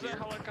up Bombs the here.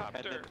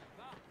 helicopter. and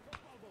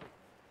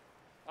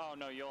Oh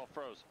no, you all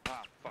froze.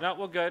 Ah, fuck. No,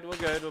 we're good. We're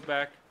good. We're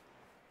back.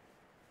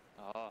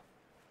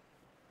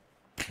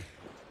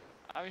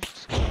 I was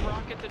just gonna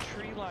rocket the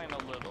tree line a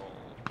little.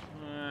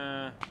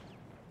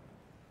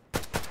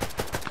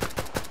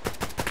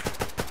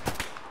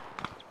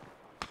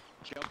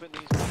 Jump in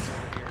these woods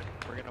over here.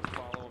 We're gonna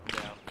follow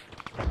them down.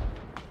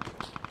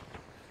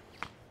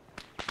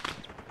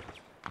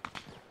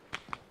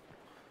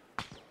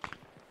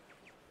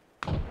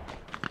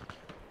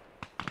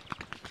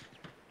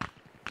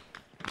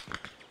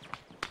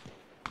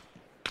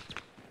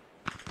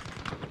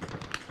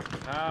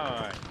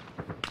 Alright.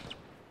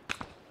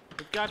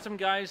 We've got some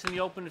guys in the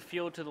open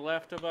field to the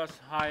left of us,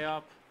 high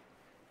up,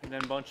 and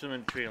then a bunch of them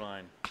in the tree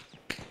line.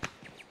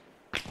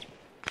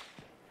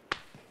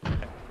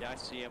 Yeah, I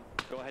see him.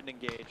 Go ahead and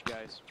engage,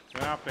 guys.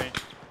 Copy.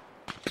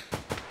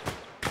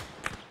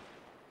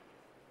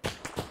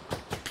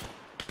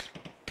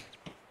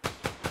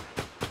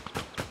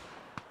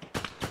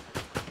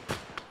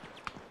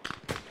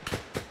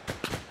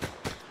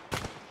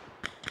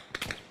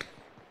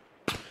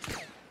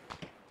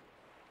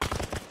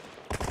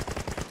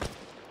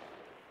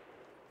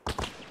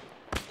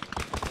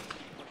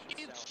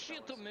 It's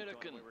shit,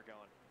 American. Where we're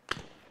going.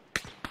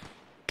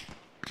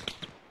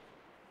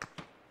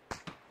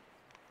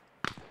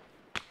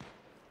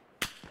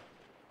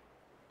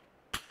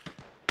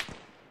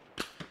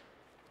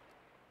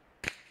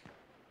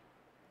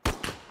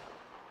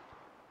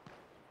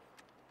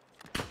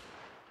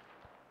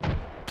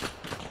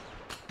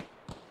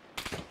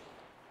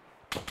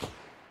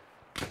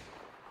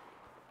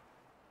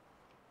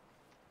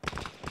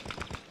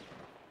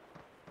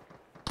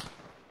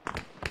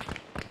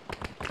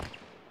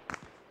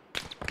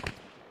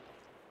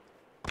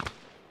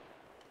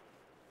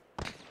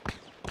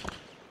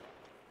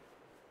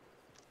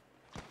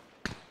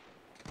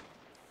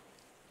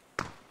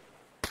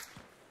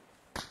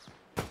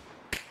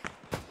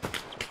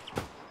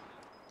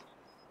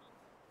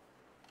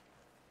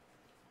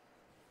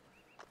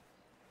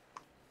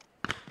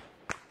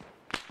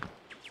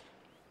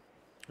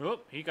 Oh,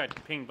 he got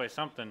pinged by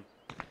something.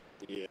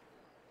 Yeah.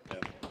 Yeah.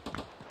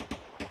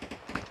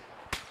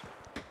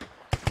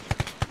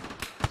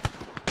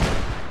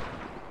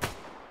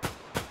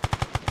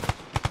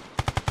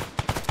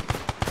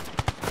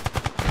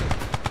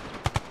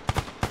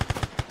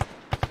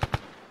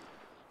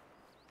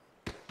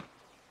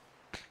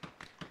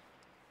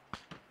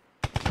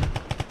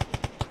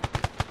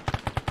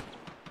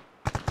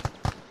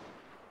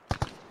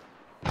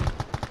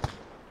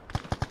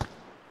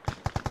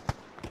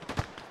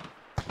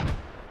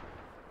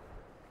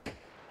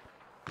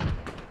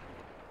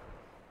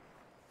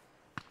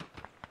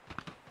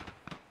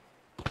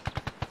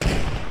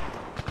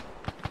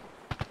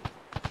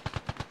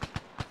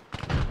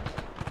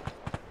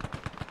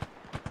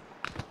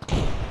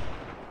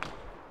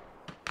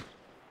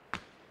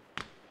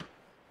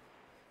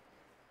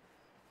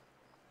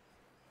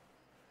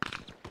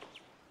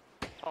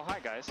 Oh, hi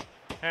guys.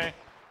 Hey.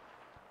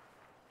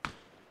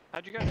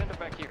 How'd you guys end up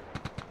back here?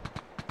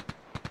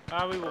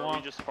 We Or are won't.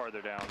 we just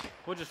farther down?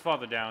 We're just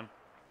farther down.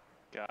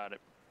 Got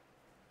it.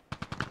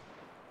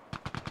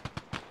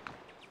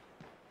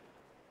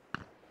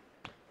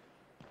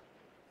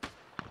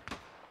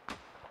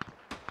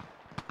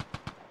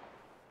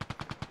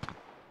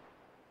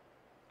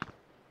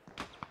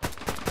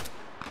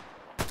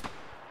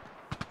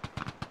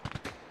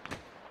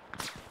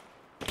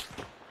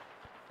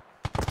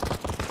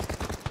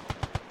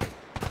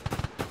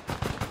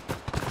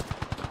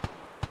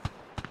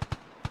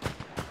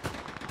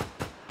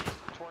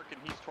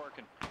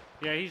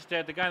 Yeah, he's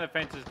dead. The guy on the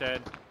fence is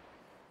dead.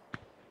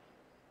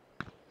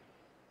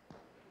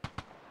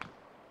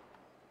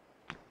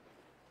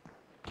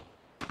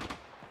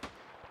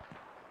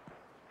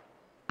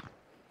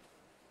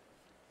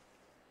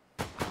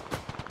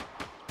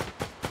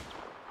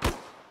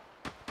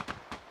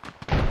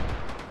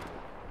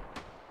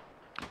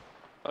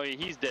 Oh yeah,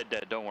 he's dead.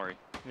 Don't worry.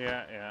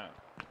 Yeah, yeah.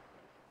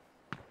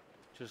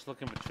 Just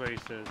looking for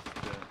traces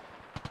to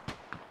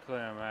clear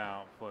them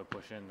out before I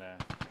push in there.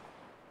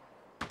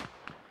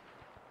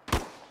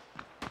 I'm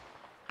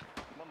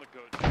on the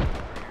go to over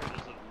here.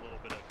 There's a little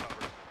bit of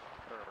cover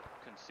or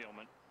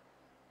concealment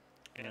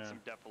and some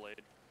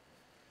defilade.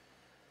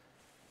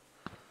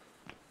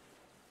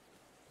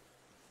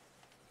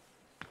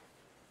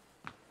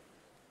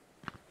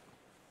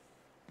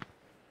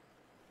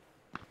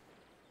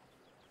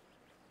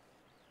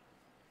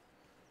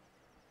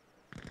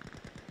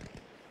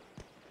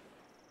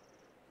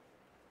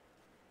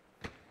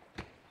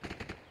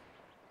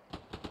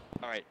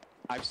 All right,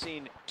 I've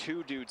seen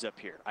 2 dudes up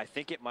here. I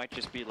think it might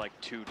just be like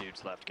 2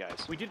 dudes left,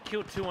 guys. We did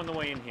kill 2 on the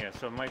way in here,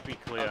 so it might be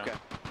clear. Okay.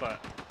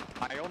 But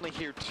I only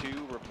hear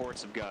 2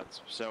 reports of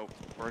guns, so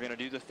we're gonna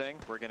do the thing.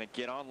 We're gonna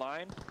get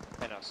online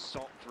and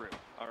assault through.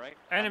 All right.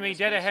 Enemy I'm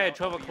gonna dead space ahead, out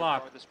 12 over your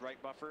o'clock. farthest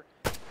right buffer,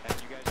 and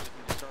you guys just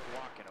need to start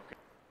walking. Okay.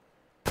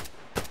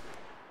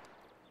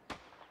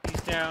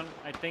 he's down.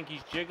 I think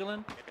he's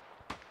jiggling.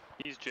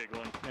 He's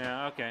jiggling.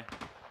 Yeah, okay.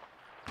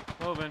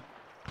 Moving.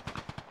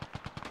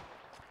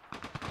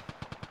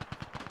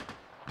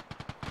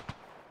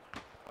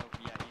 Oh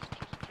yeah, he's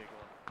just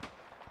jiggling.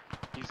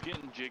 He's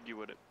getting jiggy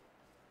with it.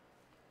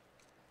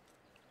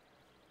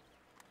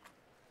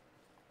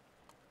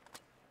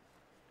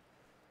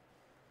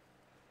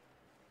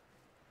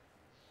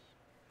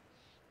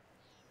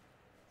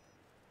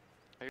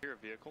 I hear a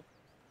vehicle.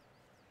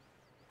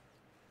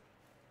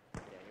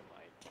 Yeah, you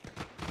might.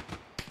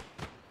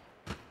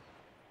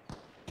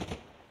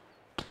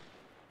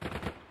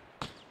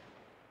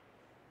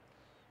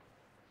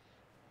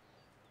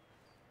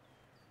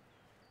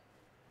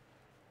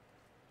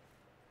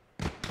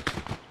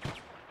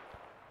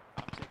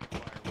 I'm taking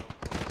fire real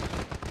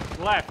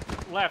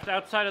close. Left,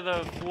 outside of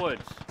the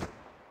woods.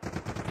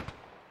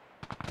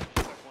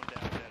 Got one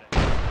down dead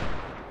ahead.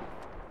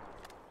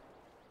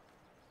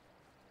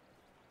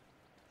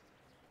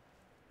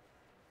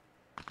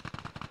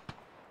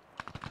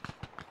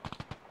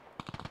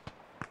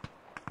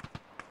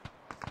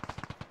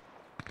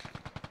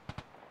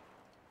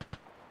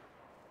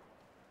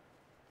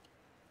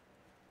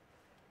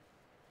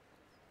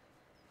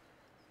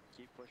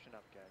 Keep pushing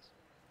up, guys.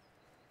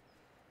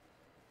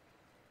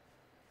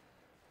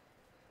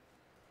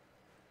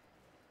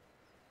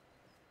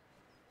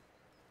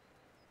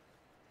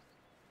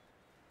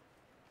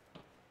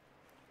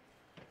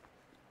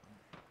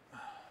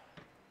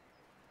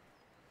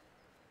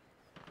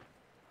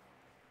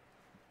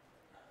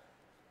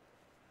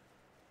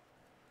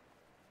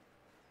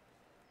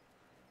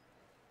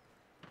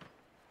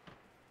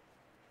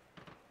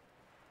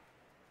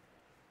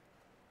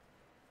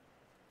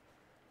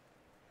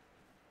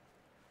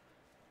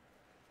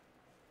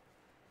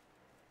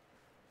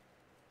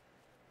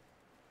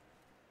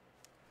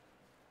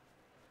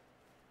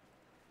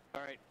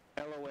 All right,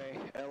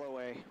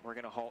 LOA. We're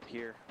gonna halt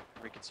here,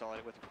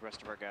 reconsolidate with the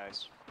rest of our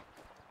guys.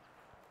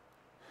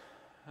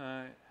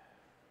 Alright.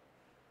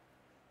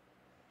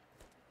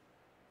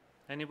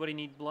 Anybody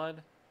need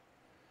blood?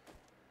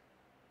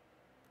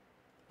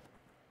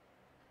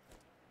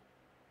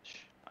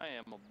 I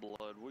am a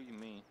blood. What do you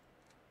mean?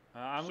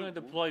 I'm going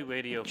to deploy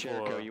radio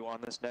Jericho, for... you on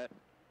this net?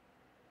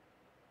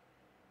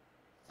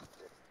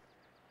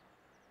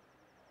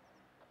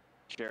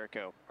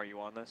 Jericho, are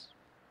you on this?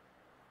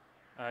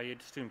 You're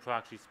just doing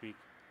proxy speak.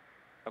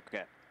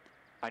 Okay.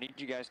 I need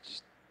you guys to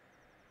just...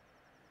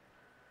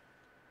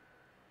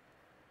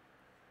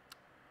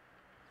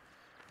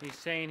 He's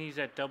saying he's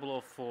at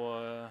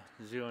 004-091.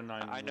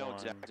 I know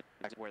exactly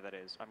where that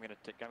is. I'm gonna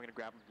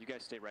grab him. You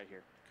guys stay right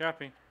here.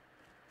 Copy.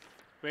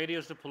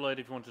 Radio's deployed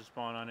if you want to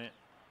spawn on it.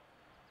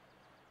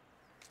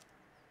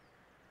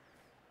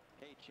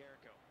 Hey,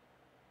 Jericho.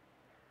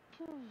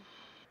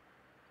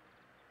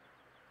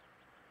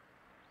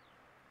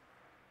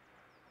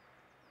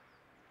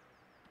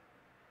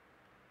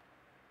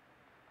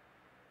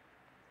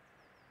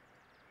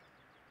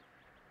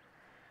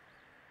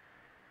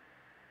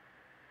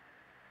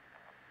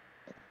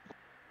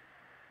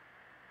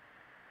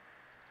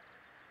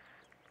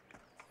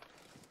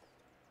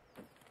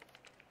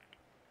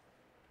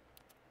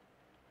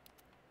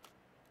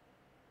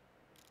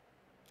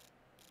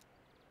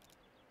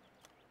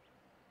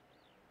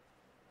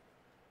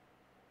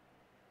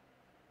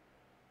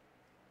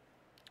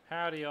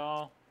 Howdy,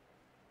 y'all.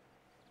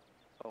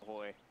 Oh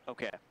boy.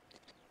 Okay.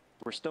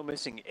 We're still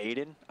missing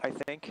Aiden, I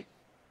think.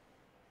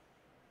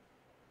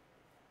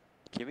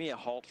 Give me a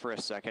halt for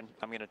a second.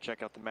 I'm gonna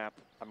check out the map.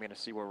 I'm gonna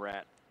see where we're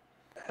at.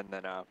 And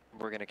then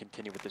we're gonna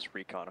continue with this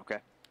recon, okay?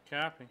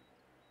 Copy.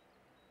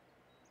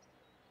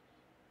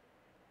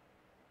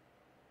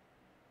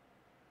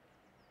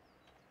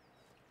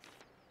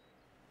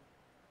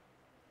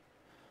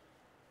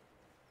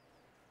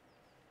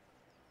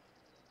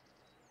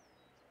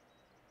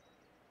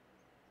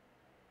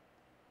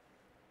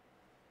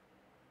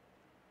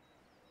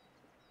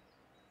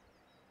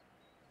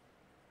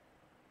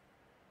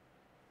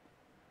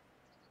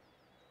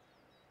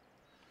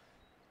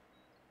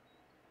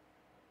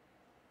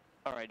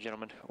 All right,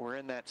 gentlemen, we're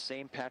in that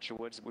same patch of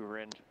woods that we were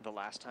in the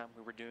last time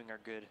we were doing our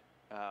good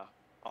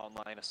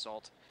online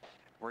assault.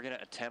 We're going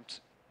to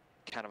attempt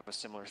kind of a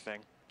similar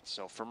thing.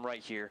 So from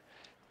right here,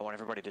 I want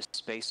everybody to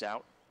space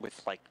out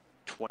with like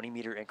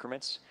 20-meter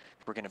increments.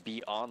 We're going to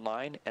be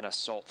online and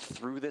assault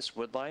through this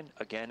wood line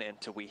again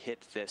until we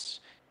hit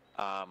this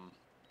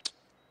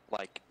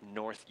like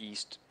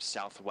northeast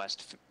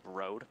southwest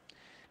road.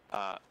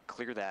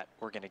 Clear that.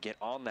 We're going to get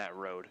on that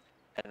road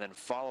and then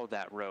follow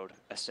that road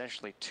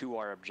essentially to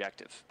our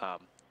objective. Oh,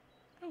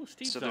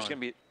 Steve's so there's on. going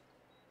to be...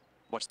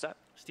 What's that?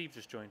 Steve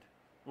just joined.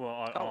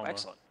 Well, Oh,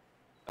 excellent.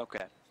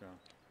 Okay. So,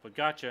 but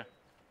gotcha.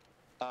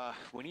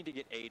 We need to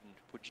get Aiden.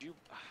 Would you...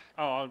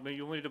 Oh,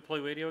 you want me to deploy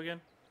radio again?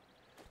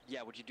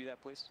 Yeah, would you do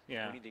that, please?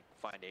 Yeah. We need to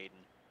find Aiden.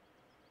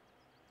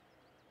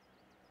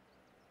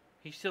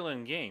 He's still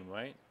in game,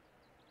 right?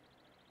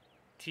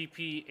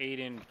 TP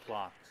Aiden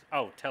blocks.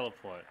 Oh,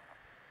 teleport.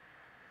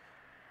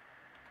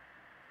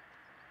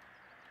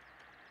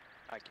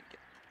 I can get...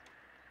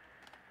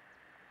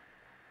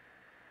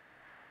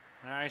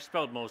 I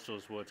spelled most of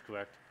those words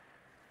correct.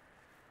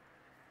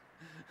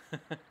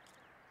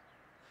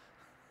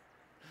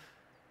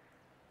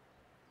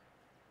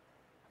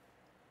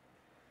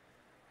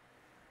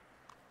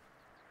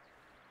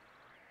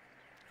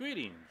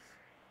 Greetings.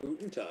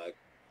 Guten Tag.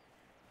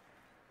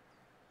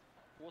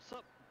 What's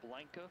up,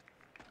 Blanca?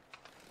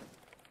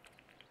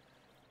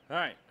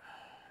 Alright.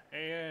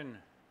 And,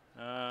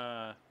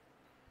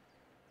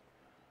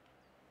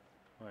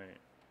 wait.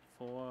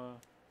 4,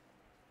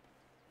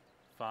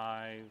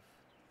 5.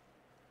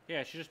 Yeah,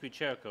 it should just be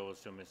Cherico was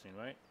still missing,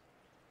 right?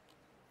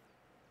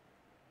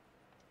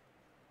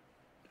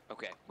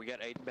 Okay, we got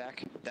Aiden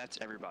back. That's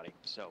everybody.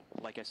 So,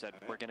 like I said,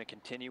 we're going to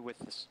continue with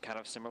this kind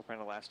of similar plan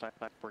to last time.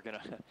 We're going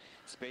to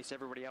space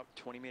everybody out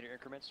 20-meter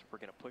increments. We're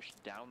going to push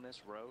down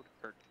this road,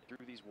 or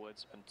through these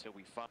woods, until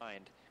we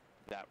find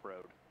that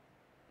road.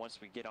 Once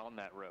we get on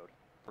that road,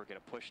 we're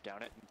going to push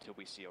down it until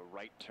we see a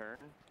right turn,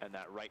 and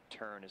that right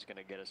turn is going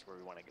to get us where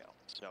we want to go.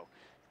 So,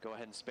 go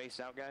ahead and space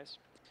out, guys.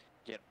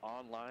 Get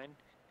online,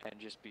 and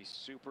just be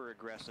super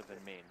aggressive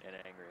and mean and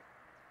angry.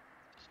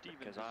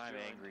 Because I'm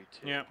angry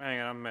too. Yeah, hang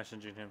on, I'm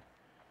messaging him.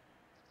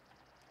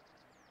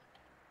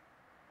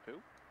 Who?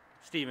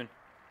 Steven.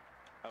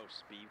 Oh,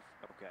 Steve.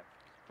 Okay.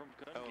 From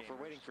Gun Oh, if we're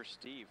Gamers. waiting for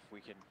Steve,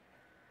 we can...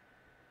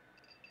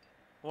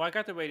 Well, I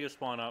got the radio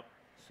spawn up,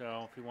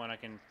 so if you want I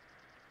can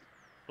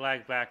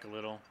lag back a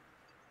little.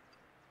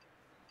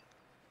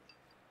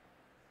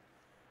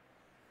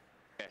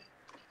 Okay.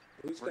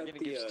 Who's We're got gonna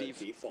the give Steve.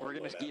 default We're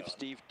gonna loadout give on?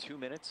 Steve 2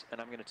 minutes, and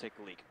I'm gonna take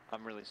the lead.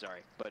 I'm really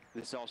sorry, but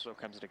this also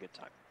comes at a good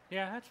time.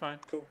 Yeah, that's fine.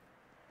 Cool.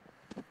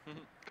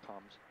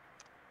 Comms.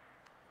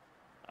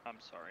 I'm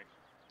sorry.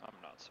 I'm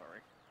not sorry.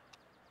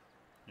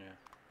 Yeah.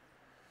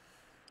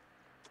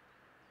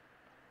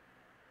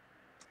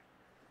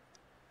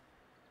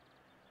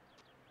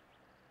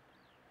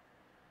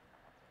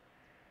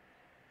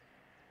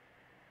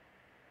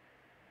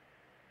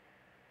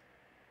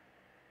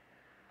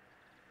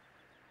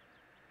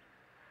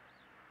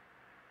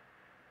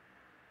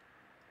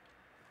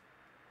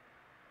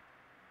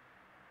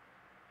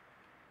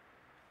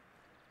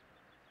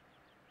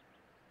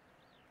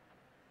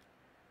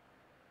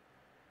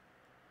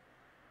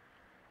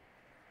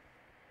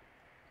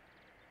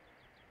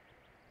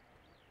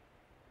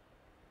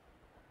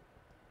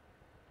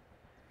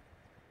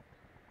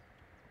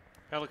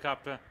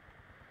 Helicopter.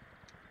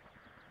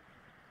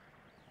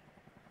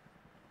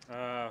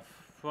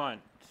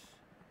 Front.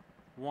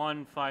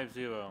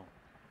 150.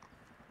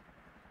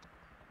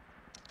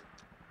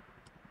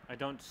 I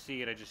don't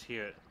see it, I just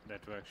hear it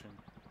that direction.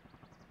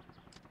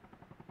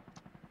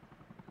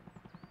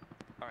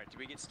 All right, did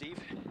we get Steve?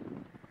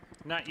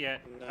 Not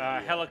yet. Not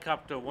yet.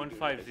 Helicopter We do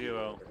have a view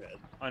 150. overhead.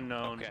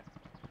 Unknown. Okay.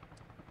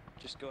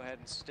 Just go ahead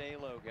and stay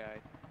low, guy.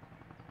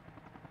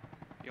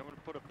 You want me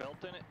to put a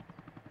belt in it?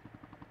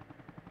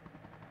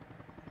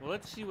 Well,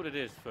 let's see what it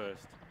is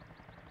first.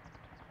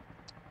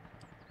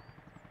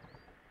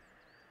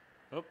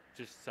 Oh,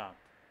 just stopped.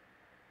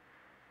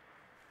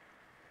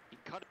 He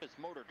cut his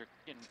motor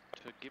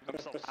to give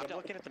himself I'm stealth.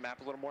 looking at the map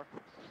a little more.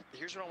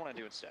 Here's what I want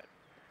to do instead.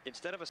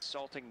 Instead of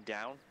assaulting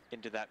down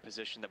into that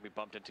position that we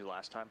bumped into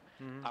last time,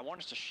 I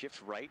want us to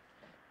shift right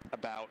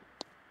about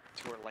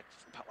about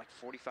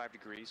 45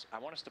 degrees. I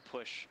want us to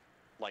push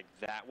like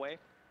that way,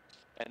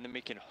 and then we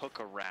can hook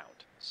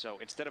around. So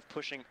instead of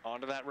pushing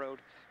onto that road,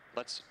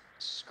 let's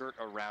skirt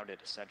around it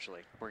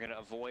essentially. We're going to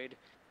avoid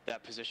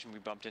that position we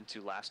bumped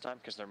into last time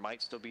because there might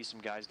still be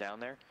some guys down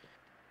there.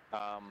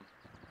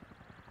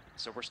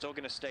 So we're still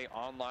going to stay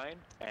online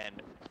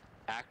and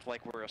act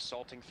like we're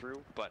assaulting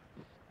through, but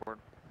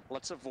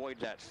let's avoid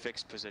that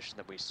fixed position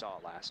that we saw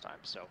last time.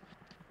 So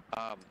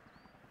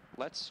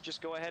let's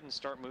just go ahead and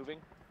start moving.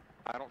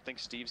 I don't think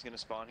Steve's going to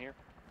spawn here.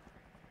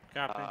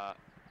 Copy.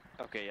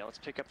 Okay, yeah, let's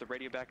pick up the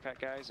radio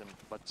backpack, guys, and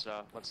let's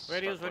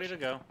Radio's start ready to pushing.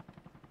 go.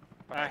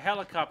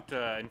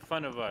 Helicopter in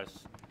front of us.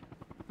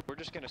 We're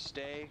just going to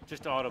stay,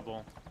 Just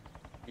audible.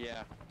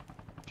 yeah,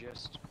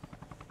 just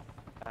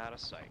out of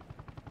sight.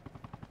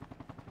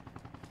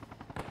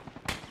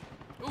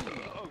 Ooh.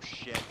 Oh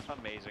shit,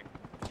 amazing.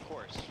 Of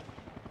course.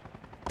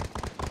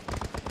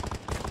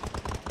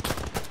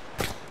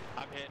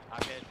 I'm hit.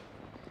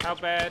 How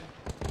bad?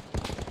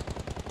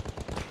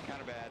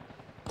 Kinda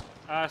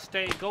bad.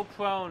 Stay, go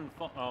prone.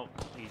 Oh,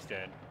 he's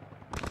dead.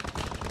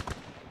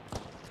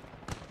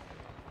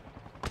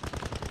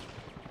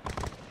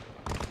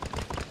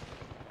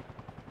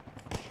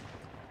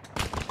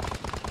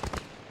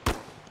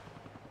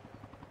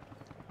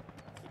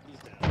 He's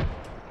down.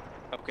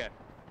 Okay.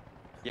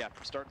 Yeah,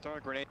 start throwing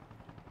a grenade.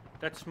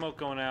 That smoke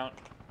going out.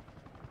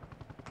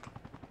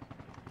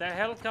 That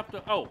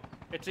helicopter. Oh,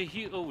 it's a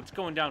huge. Oh, it's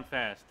going down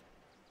fast.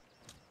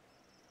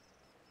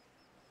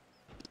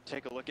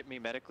 Take a look at me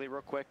medically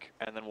real quick,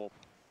 and then we'll...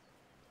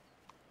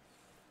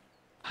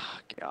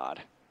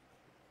 God.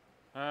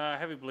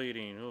 Heavy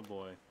bleeding. Oh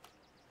boy.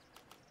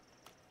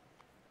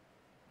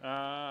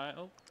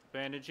 Oh,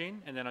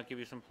 bandaging, and then I'll give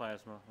you some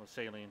plasma or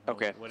saline. Or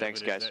Okay, whatever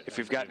thanks it is guys. that If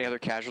I we've got gave any you. other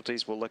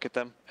casualties, we'll look at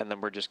them, and then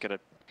we're just gonna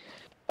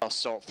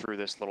assault through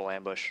this little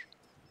ambush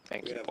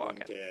and We keep have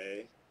walking.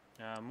 1K.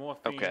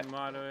 Morphine, Okay.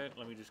 moderate.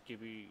 Let me just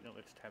give you. No,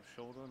 let's tap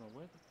shoulder. No,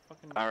 where the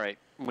fucking. Alright,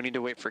 we need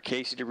to wait for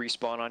Casey to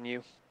respawn on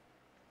you.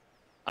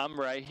 I'm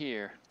right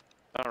here.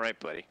 Alright,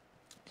 buddy.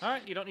 All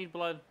right, you don't need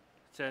blood.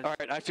 It says.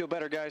 Alright, I feel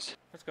better, guys.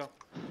 Let's go.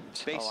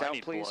 Space I out,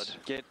 need please.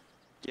 blood.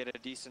 Get a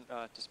decent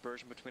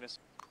dispersion between us.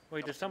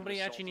 Wait, does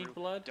somebody actually need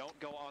blood? Don't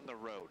go on the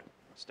road.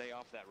 Stay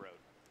off that road.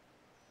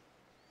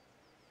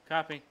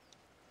 Copy.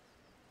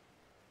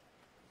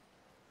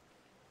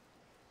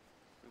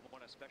 We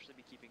want to especially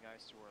be keeping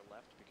eyes to our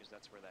left because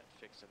that's where that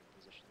fixed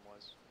position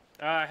was.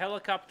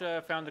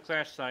 Helicopter found the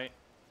crash site.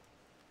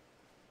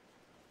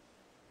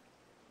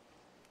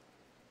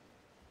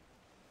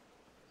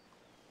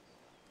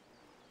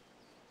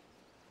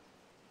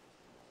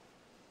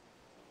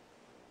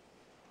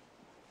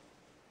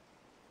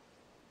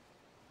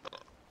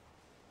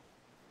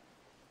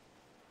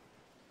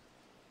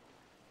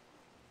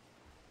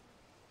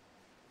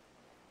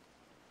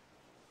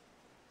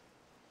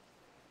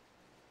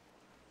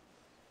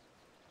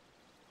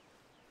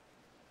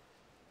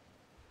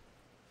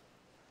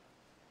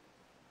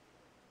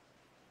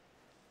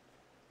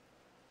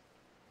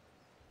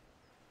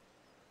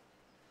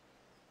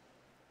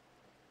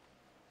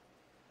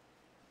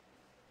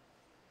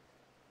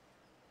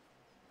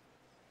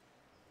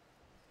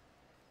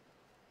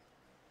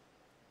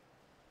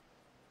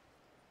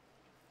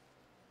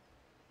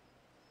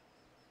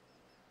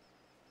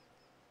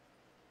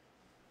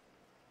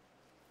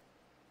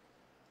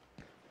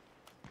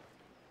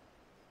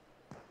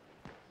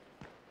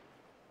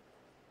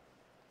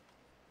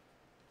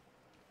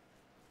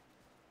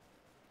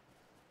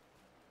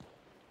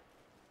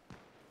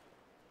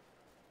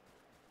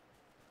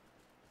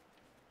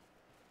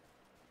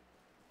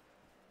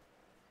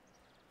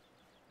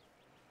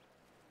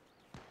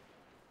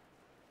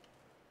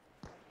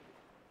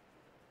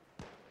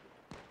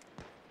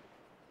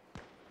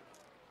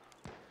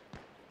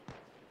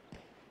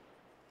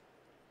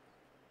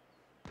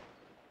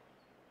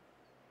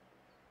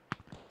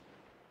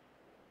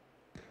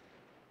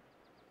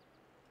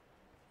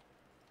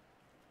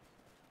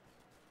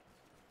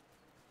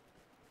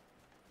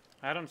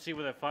 I don't see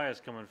where that fire's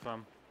coming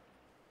from.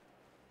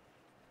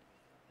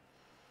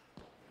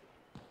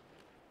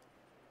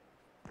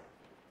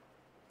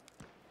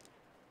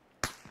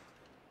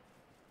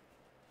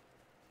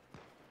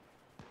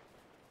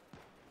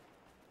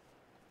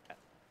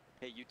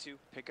 Hey, you two,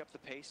 pick up the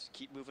pace.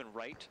 Keep moving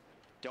right.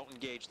 Don't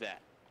engage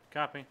that.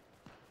 Copy.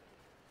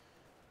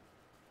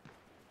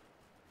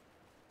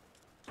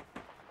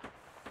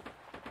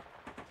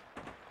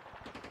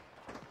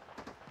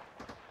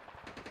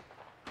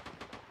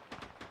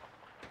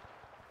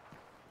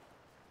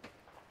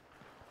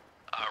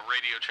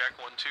 Radio check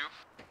 1-2.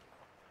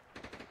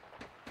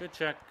 Good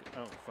check.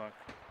 Oh, fuck.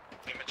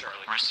 Name it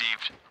Charlie.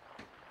 Received.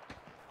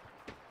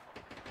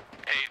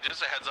 Hey,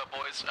 just a heads up,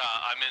 boys.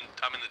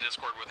 I'm in the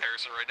Discord with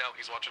Harrison right now.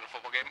 He's watching a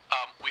football game.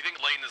 We think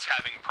Lane is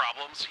having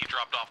problems. He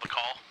dropped off the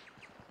call.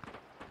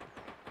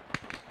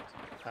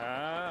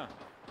 Ah.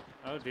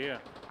 Oh,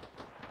 dear.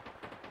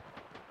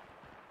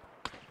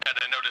 And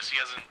I noticed he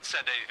hasn't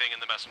said anything in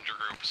the messenger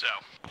group, so.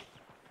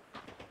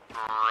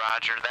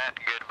 Roger that,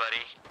 good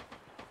buddy.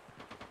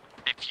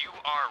 If you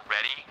are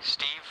ready,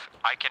 Steve,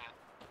 I can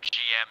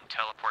GM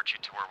teleport you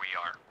to where we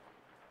are.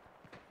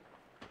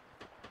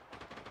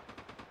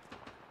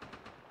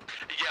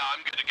 Yeah,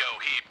 I'm good to go.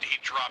 He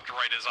dropped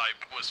right as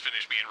I was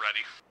finished being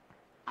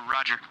ready.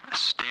 Roger.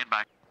 Stand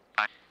by.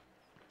 Bye.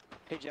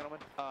 Hey, gentlemen,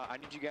 I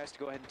need you guys to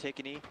go ahead and take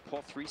an E.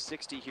 Pull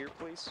 360 here,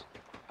 please.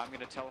 I'm going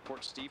to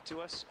teleport Steve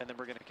to us, and then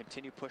we're going to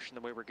continue pushing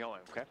the way we're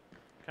going, okay?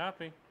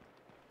 Copy.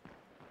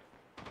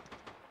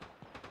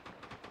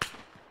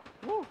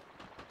 Woo!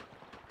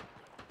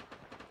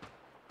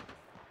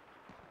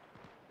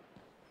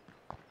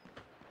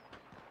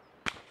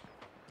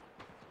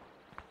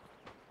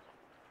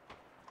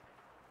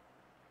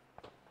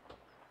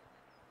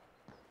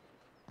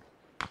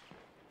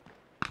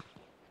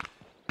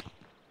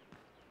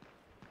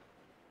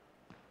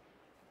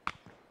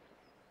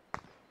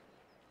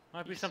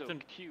 Might be He's so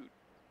something. cute.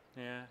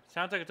 Yeah,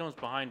 sounds like it's almost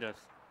behind us.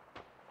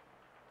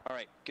 All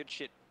right, good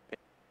shit.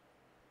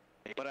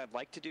 What I'd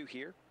like to do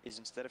here is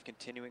instead of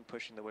continuing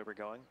pushing the way we're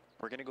going,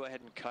 we're going to go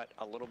ahead and cut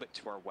a little bit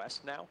to our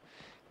west now.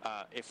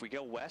 If we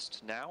go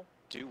west now,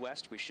 due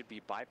west, we should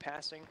be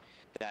bypassing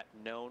that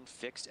known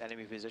fixed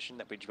enemy position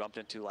that we bumped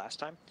into last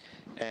time.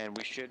 And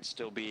we should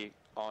still be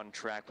on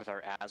track with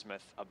our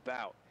azimuth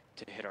about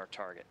to hit our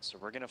target. So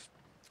we're going to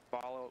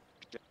follow.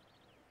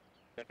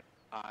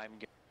 I'm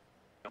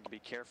going to be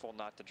careful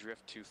not to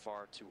drift too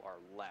far to our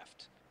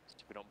left so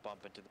we don't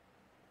bump into the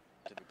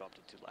that we bumped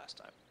into last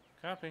time.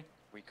 Copy.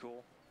 We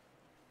cool?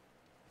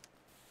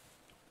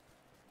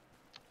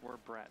 We're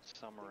Brat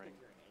Summering.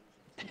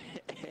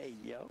 Hey,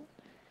 yo.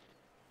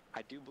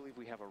 I do believe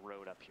we have a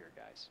road up here,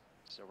 guys.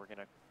 So we're going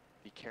to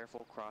be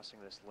careful crossing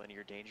this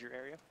linear danger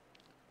area.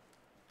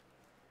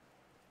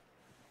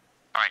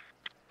 All right.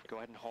 Go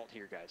ahead and halt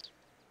here, guys.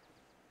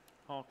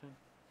 Halting.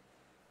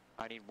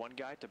 I need one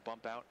guy to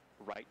bump out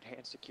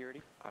right-hand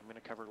security. I'm going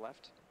to cover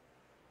left.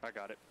 I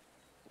got it.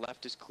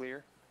 Left is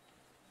clear.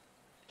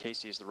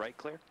 Casey, is the right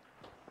clear?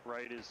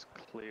 Right is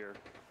clear.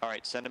 All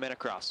right, send him in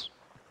across.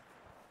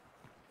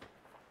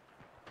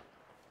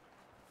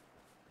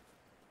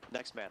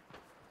 Next man.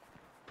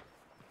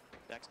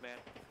 Next man.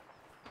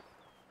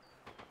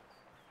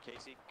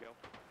 Casey, go.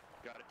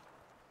 Got it.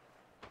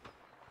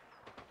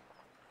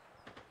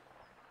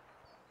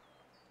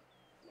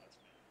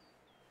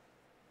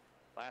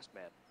 Last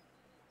man.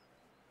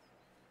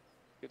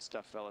 Good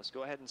stuff, fellas.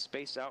 Go ahead and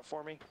space out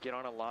for me. Get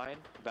on a line,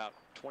 about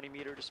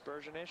 20-meter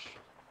dispersion-ish.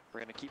 We're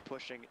going to keep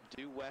pushing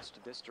due west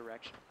this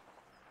direction.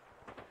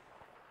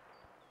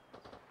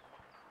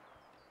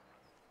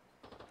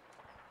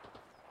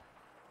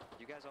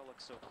 You guys all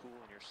look so cool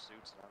in your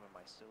suits, and I'm in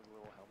my silly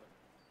little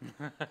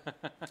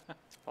helmet.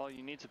 All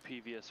you need's a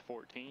PVS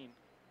 14.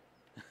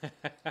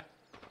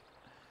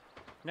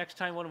 Next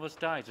time one of us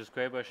dies, just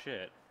grab our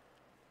shit.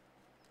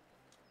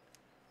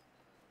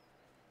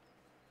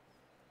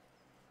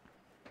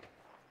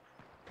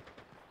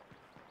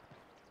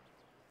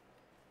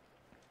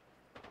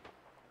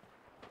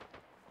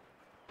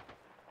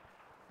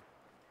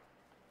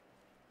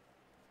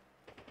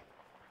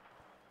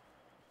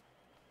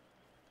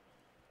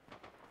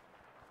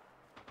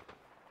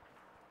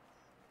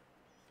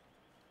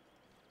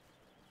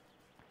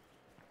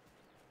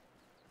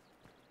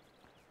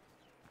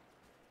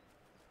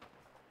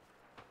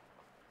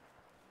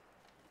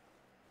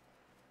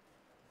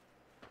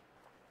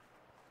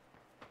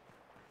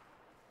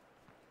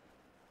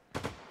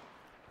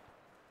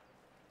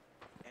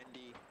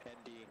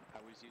 ND, I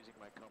was using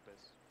my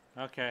compass.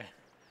 Okay.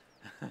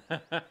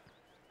 That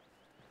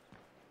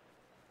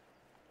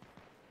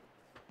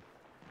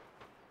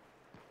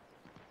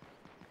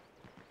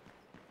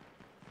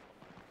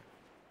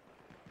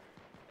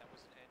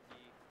was an ND.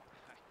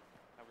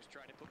 I was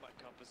trying to put my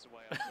compass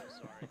away, I'm so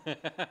sorry.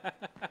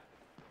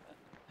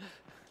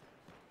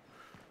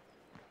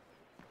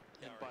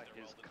 And by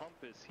his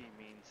compass, he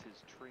means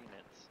his tree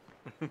nets.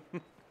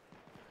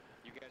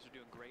 You guys are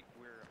doing great.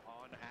 We're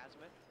on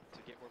azimuth to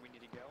get where we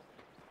need to go.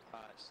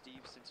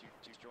 Steve, since you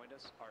joined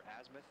us, our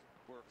azimuth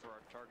for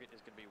our target is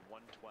going to be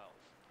 112.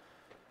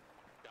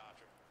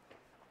 Gotcha.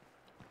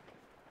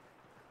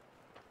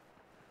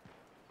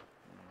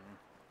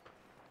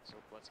 So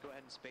let's go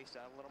ahead and space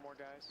out a little more,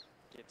 guys.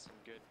 Get some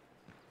good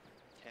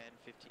 10,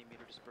 15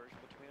 meter dispersion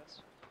between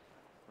us.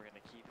 We're going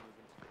to keep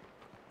moving through.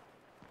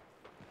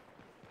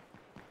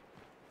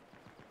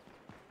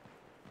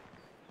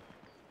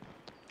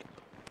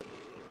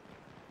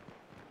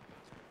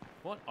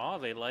 What are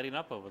they lighting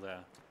up over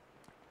there?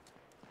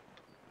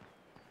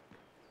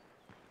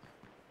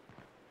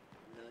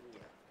 None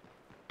yet.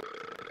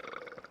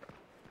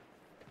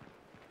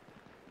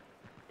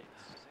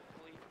 It's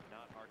simply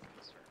not our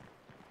concern.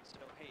 So,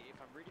 hey, if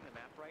I'm reading the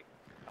map right,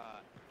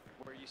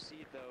 where you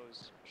see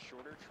those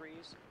shorter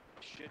trees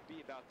should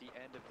be about the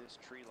end of this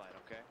tree line,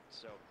 okay?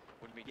 So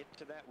when we get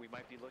to that, we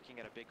might be looking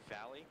at a big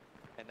valley,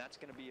 and that's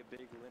going to be a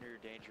big linear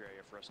danger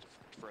area for us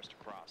to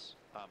cross.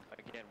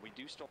 Again, we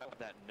do still have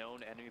that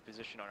known enemy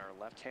position on our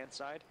left-hand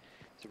side,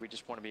 so we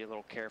just want to be a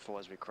little careful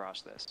as we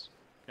cross this.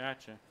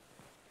 Gotcha.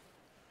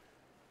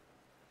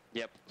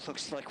 Yep,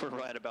 looks like we're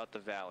right about the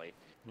valley.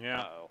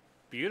 Yeah. Uh-oh.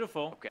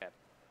 Beautiful. Okay.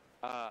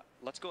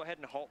 Let's go ahead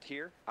and halt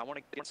here. I want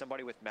to get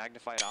somebody with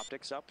magnified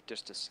optics up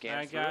just to scan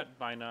I through got it.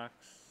 binocs.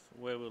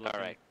 Where we're looking. All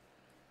right.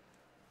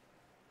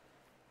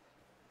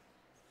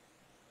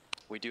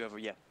 We do have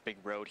a big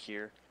road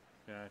here,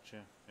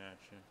 Gotcha.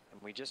 Gotcha.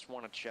 and we just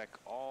want to check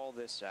all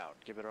this out.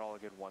 Give it all a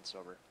good once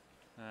over.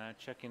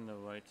 Checking the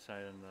right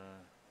side of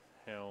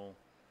the hill.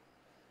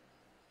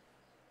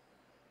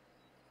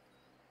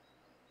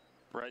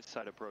 Right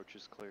side approach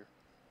is clear.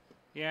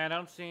 Yeah, I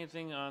don't see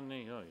anything on the.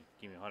 Oh, you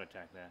gave me a heart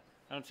attack there.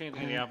 I don't see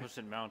anything in the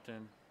opposite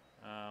mountain.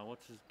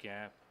 What's his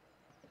gap?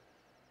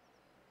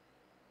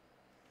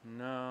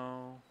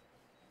 No.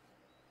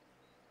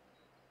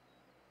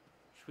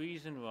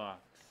 Trees and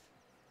rocks.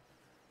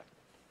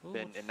 Ooh,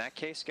 Then what's- in that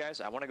case, guys,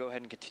 I want to go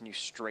ahead and continue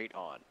straight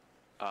on.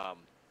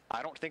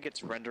 I don't think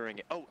it's rendering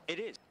it. Oh, it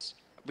is.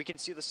 We can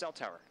see the cell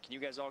tower. Can you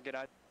guys all get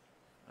out?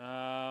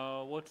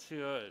 What's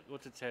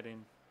its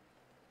heading?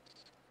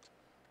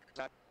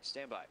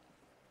 Stand by.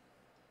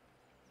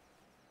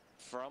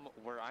 From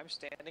where I'm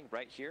standing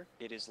right here,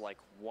 it is like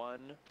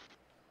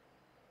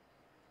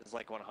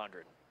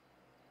 100.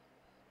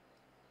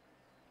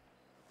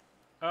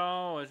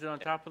 Oh, is it on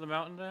top of the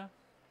mountain there?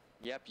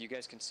 Yep, you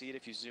guys can see it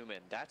if you zoom in.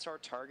 That's our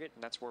target,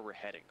 and that's where we're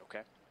heading,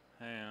 okay?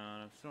 Hang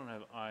on, I still don't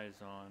have eyes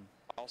on.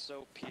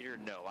 Also, Peter,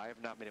 no, I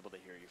have not been able to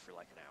hear you for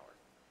like an hour.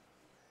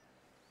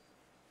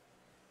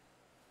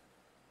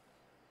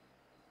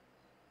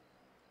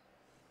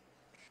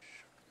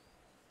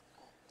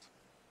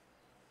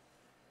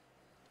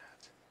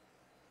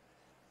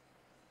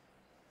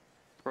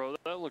 Bro,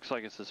 that looks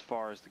like it's as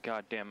far as the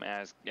goddamn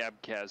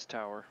Abkhaz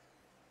Tower.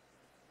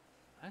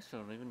 I still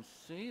don't even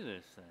see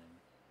this thing.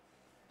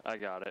 I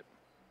got it.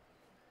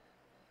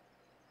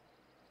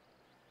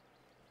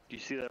 Do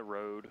you see that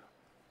road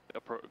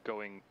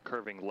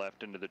curving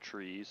left into the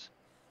trees?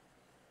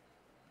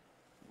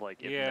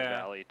 Like in the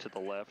valley to the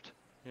left?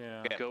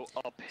 Yeah. Okay. Go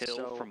uphill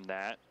So- from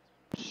that,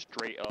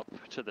 straight up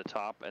to the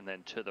top, and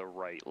then to the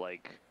right,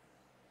 like...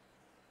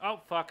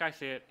 Oh, fuck, I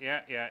see it.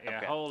 Yeah.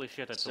 Okay. Holy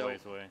shit, that's So- a ways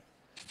away.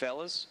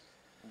 Fellas,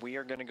 we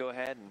are going to go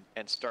ahead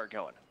and start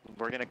going.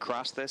 We're going to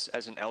cross this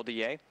as an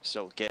LDA,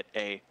 so get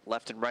a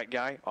left and right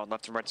guy on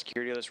left and right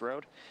security of this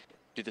road.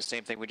 Do the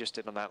same thing we just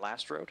did on that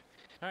last road.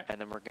 Alright. And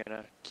then we're going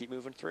to keep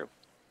moving through.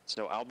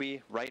 So I'll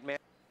be right man,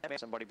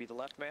 somebody be the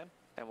left man,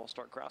 and we'll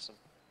start crossing.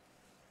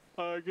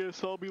 I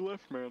guess I'll be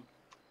left, man.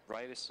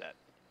 Right is set.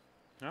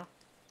 No?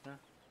 Yeah.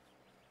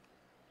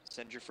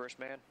 Send your first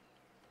man.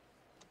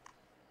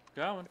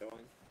 Going.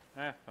 Going.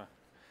 Ah,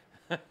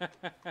 fuck.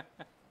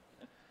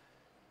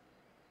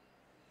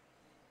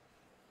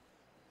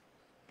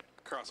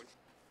 Crossing.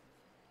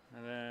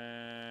 And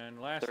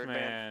then last Third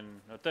man.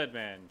 Oh, third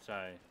man,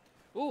 sorry.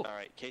 Ooh, All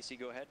right, Casey,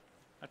 go ahead.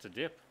 that's a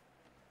dip.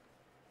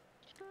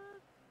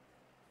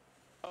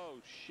 Oh,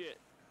 shit.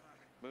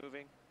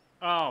 Moving.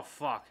 Oh,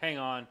 fuck, hang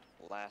on.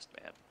 Last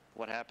man.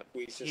 What happened?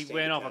 We He sustained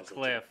went off a casualty.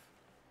 cliff.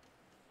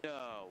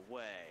 No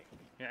way.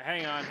 Yeah,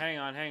 hang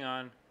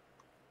on.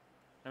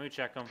 Let me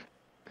check him.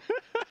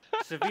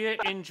 Severe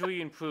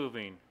injury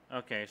improving.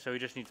 Okay, so he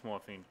just needs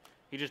morphine.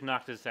 He just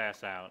knocked his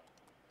ass out.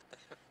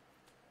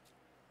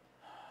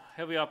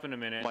 He'll be up in a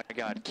minute. My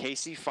God,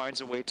 Casey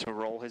finds a way to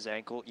roll his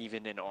ankle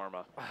even in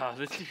Arma. Wow,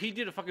 he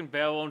did a fucking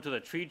barrel into the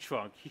tree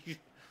trunk. He's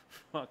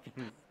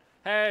fucking...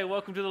 Hey,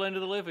 welcome to the land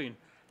of the living.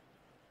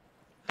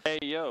 Hey,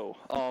 yo.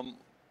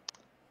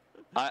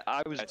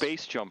 I was That's-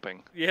 base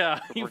jumping. Yeah,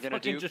 he We're gonna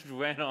fucking do- just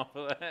ran off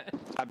of that.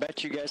 I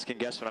bet you guys can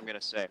guess what I'm going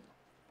to say.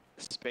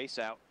 Space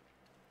out.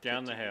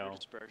 Down the 15 meter hill.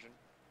 Dispersion.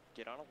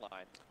 Get on a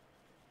line.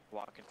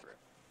 Walking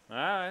through.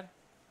 Alright.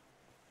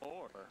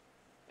 Or,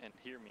 and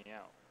hear me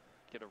out,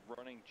 get a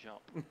running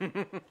jump.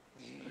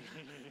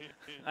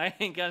 I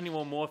ain't got any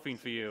more morphine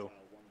for you. One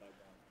by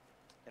one.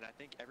 And I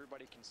think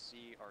everybody can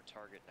see our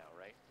target now,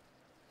 right?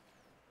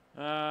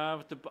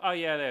 Oh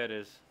yeah, there it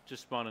is.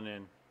 Just spawning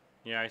in.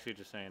 Yeah, I see what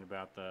you're saying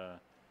about the...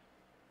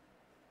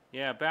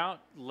 Yeah,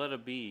 about letter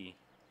B.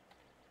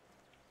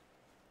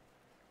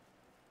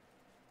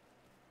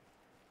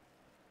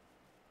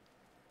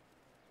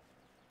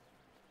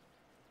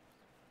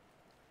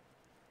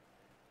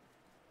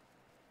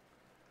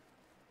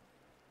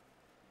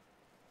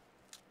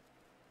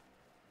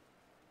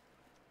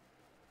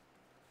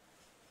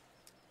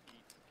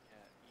 Eat the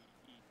cat,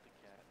 eat the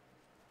cat.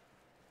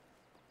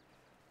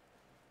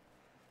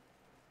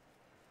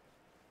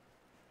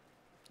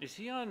 Is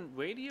he on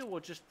radio or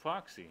just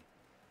proxy?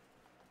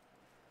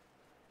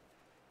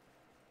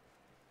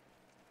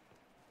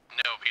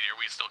 No, Peter,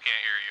 we still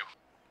can't hear you.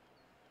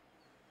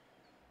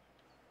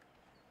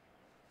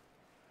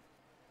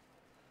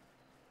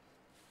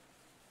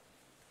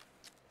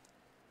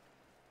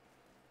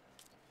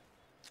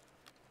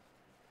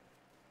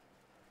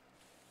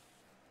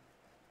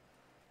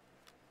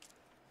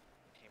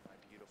 Hey, my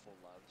beautiful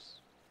loves.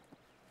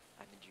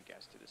 I need you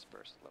guys to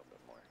disperse a little bit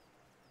more.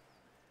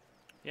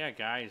 Yeah,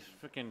 guys.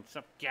 Freaking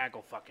stop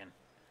gaggle fucking.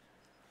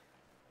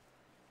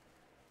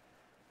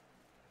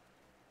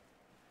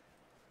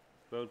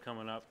 Road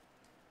coming up.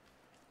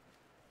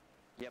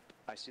 Yep,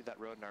 I see that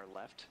road on our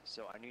left.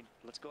 So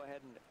let's go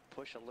ahead and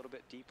push a little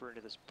bit deeper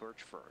into this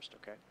birch first,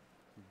 okay?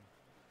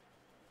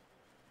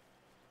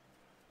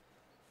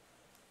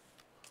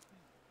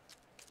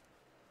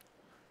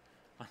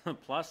 On the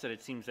plus side,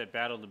 it seems that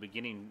battle at the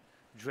beginning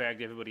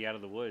dragged everybody out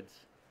of the woods.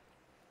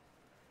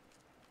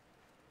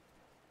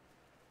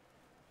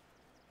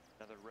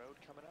 Another road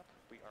coming up.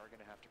 We are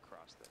going to have to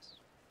cross this.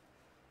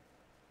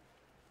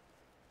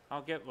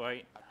 I'll get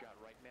right. I've got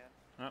right man.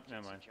 Oh,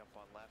 never Casey, mind. Jump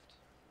on left.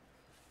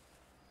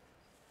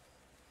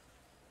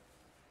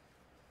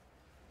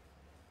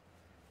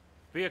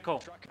 Vehicle.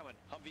 Truck coming.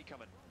 Humvee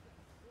coming.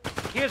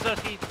 Here's us.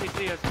 They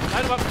see us.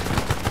 Light 'em up.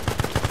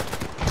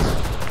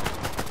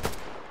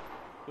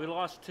 We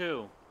lost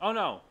two. Oh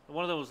no,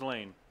 one of them was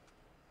Lane.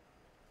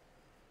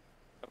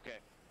 Okay,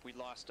 we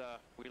lost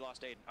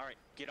Aiden. All right,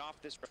 get off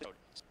this road.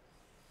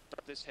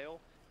 Start this hill.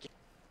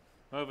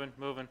 Moving,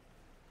 moving.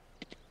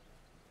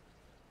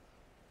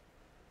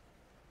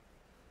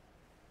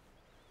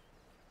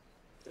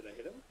 Did I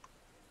hit him?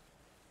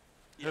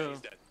 Yeah, Who? he's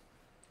dead.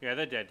 Yeah,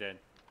 they're dead.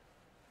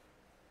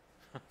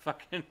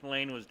 Fucking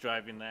Lane was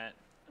driving that.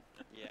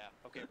 Yeah.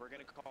 Okay, we're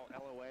gonna call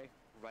LOA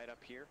right up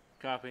here.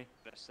 Copy.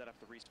 Gonna set up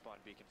the respawn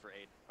beacon for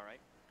aid. All right.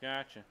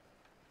 Gotcha.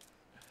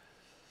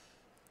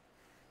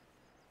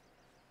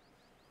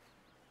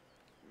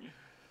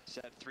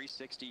 Set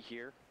 360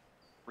 here.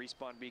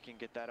 Respawn beacon,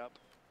 get that up.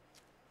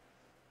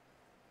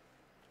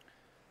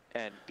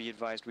 And be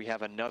advised, we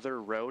have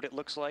another road, it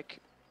looks like,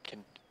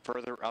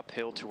 further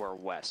uphill to our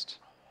west.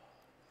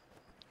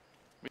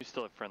 We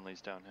still have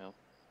friendlies downhill.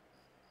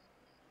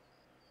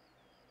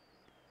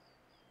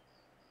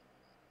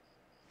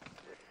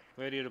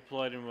 Radio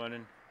deployed and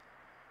running.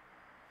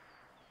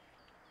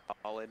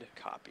 Solid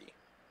copy.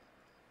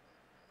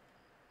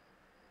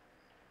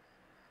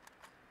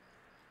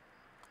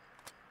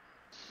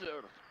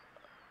 Sir,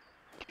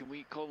 can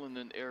we call in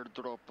an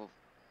airdrop of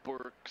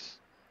perks?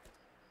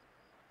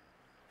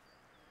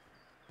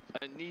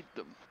 I need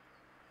them.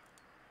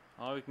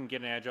 All we can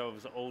get an edge of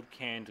is old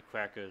canned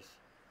crackers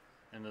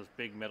and those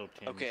big metal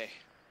tins. Okay,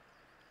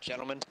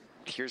 gentlemen,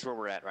 here's where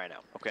we're at right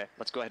now. Okay,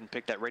 let's go ahead and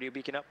pick that radio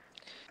beacon up.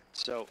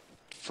 So,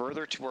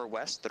 further to our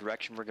west, the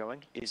direction we're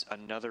going is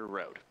another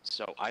road.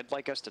 So, I'd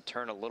like us to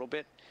turn a little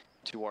bit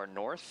to our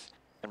north,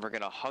 and we're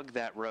going to hug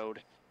that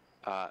road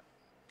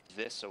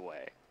this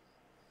away.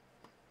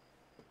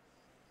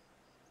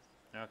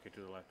 Okay, to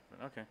the left.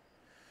 Okay.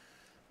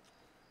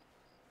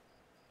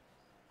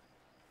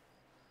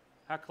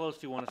 How close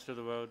do you want us to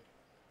the road?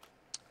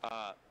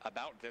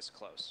 About this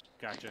close.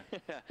 Gotcha.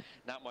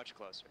 Not much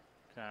closer.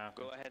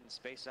 Copy. Go ahead and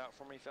space out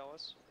for me,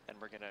 fellas, and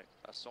we're going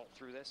to assault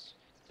through this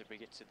till we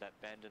get to that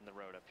bend in the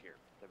road up here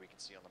that we can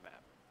see on the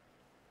map.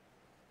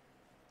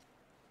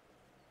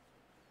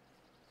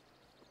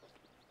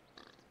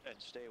 And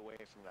stay away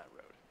from that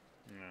road.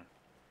 Yeah.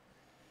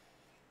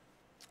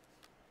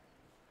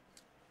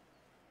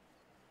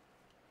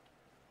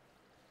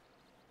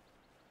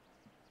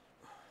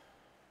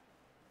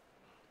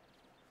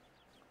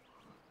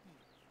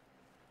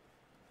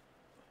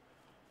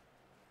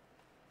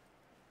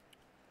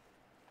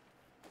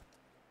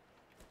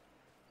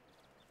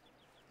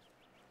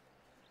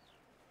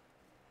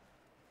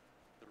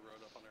 The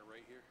road up on our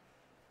right here.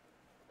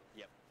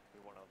 Yep, we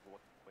want to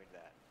avoid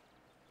that.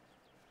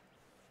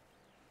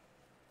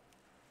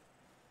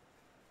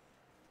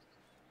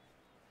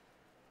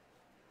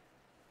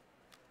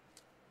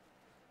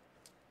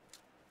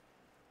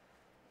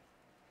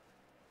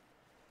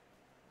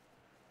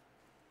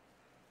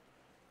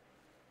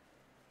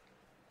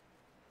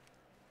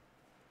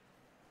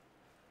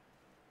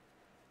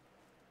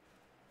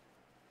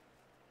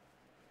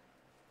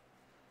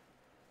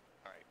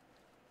 Alright,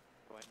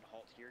 go ahead and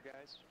halt here,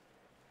 guys.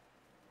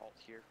 Halt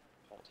here,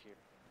 halt here.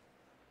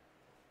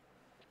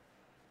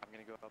 I'm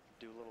gonna go up and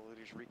do a little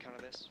leader's recon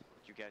of this.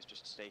 You guys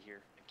just stay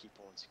here and keep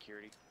pulling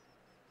security.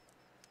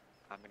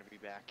 I'm gonna be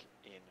back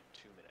in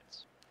 2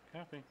 minutes.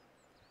 Copy.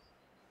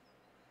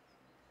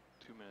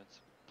 2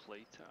 minutes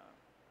playtime.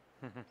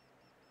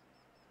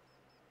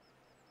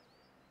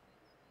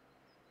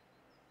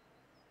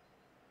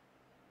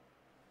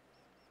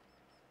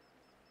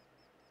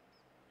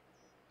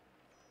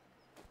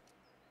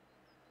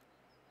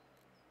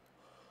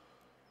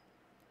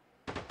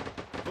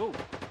 Ooh.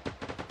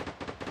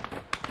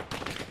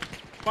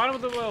 Bottom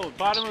of the road,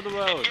 bottom of the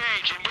road.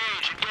 Engage,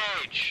 engage,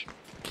 engage.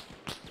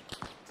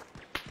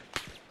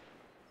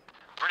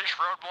 British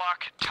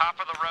roadblock, top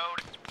of the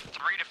road,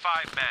 3 to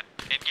 5 men.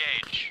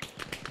 Engage.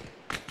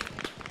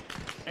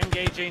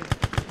 Engaging.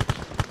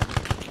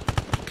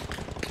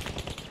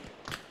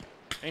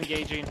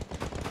 Engaging.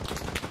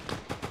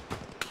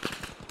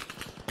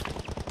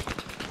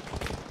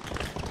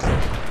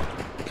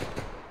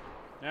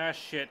 Ah,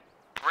 shit.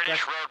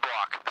 British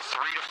roadblock,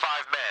 3 to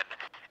 5 men.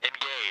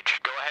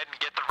 Engage. Go ahead and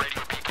get the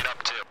radio beacon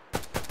up too.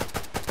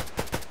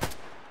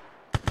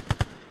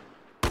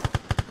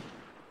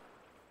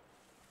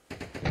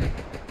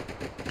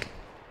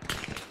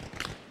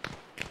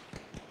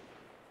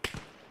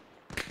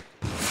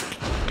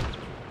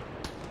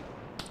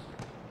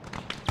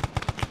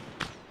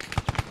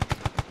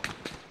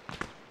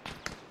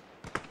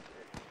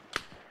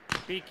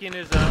 Beacon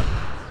is up.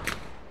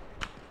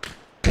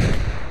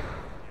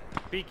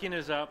 Beacon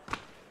is up.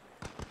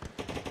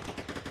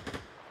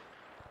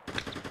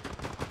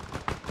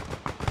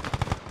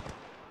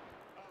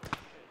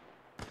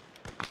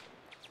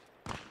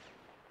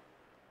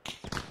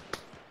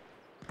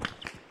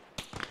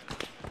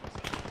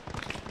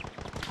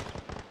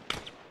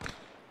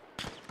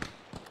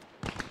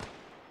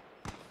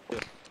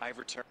 I've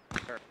returned.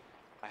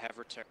 I have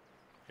returned.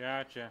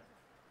 Gotcha.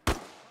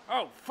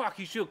 Oh, fuck,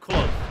 he's still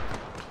close.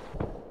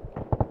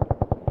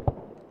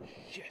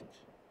 Shit.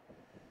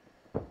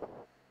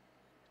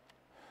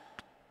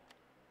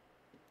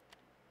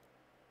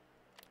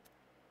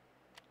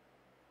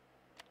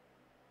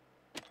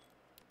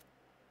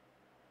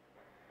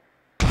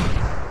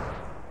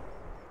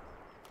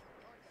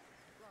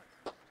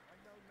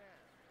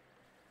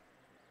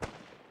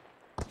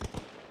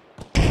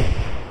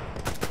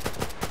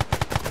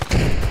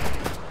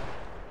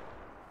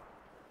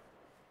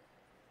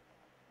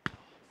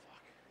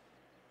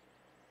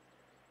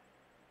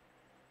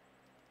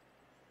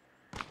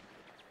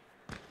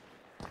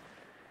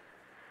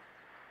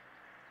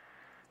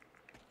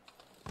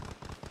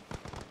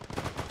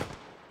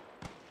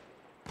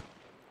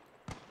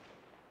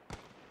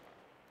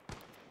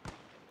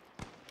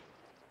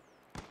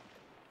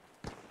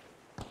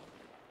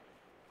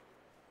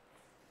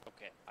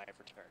 Okay, I have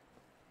returned.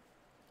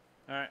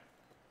 All right.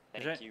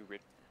 Thank you,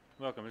 Rich.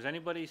 Welcome. Is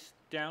anybody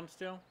down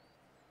still?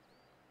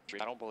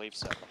 I don't believe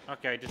so.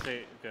 Okay, just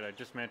say good. I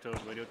dismantled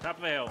the radio. Top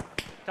of the hill.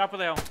 Top of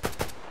the hill.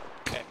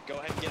 Okay, go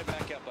ahead and get it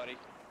back up, buddy.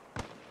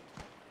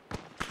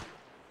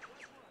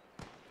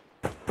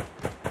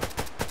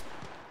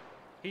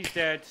 He's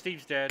dead.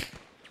 Steve's dead.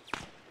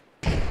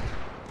 I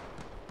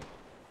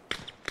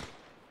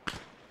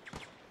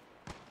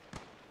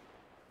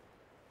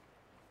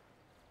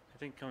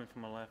think coming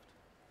from my left.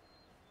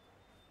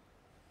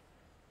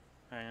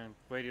 Hang on.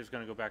 Radio's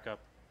gonna go back up.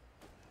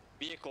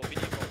 Vehicle.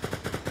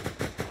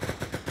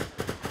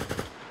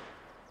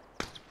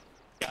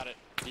 Got it.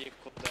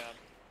 Vehicle down.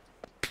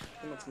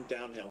 Coming from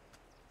downhill.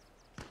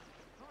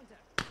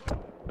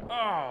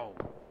 Oh!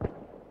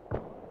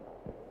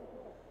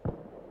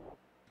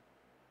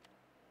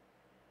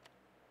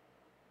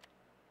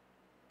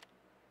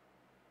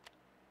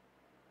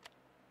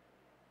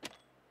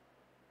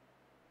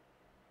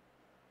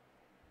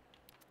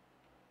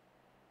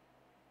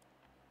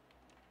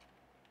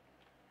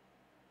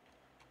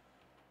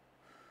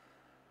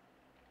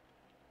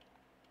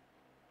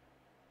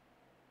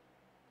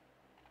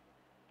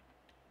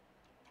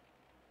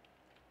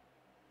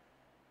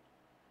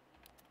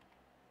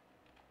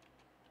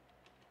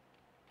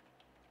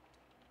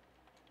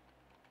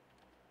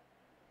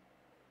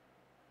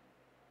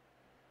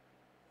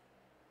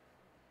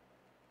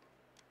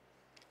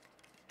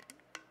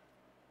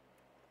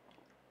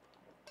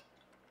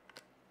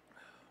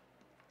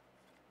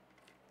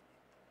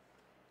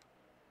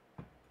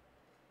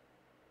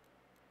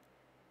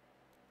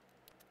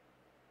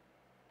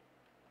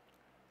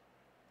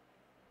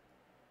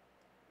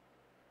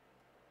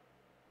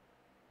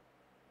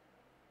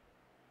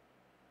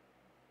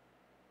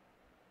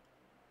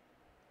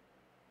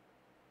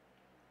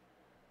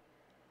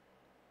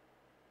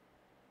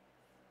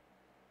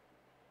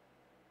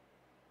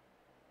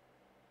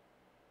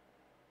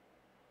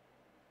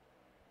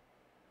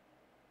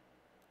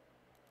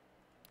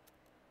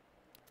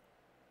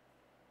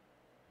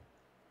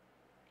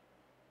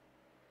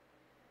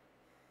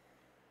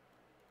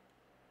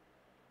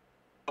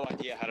 No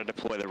idea how to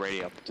deploy the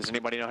radio. Does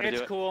anybody know how to do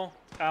it? It's cool.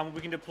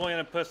 We can deploy on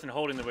a person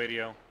holding the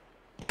radio.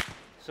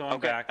 So I'm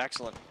Okay, back.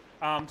 excellent.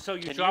 So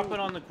you Can drop you- it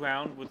on the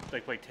ground with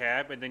like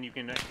tab, and then you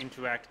can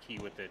interact key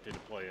with it to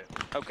deploy it.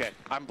 Okay,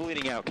 I'm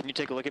bleeding out. Can you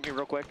take a look at me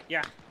real quick?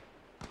 Yeah.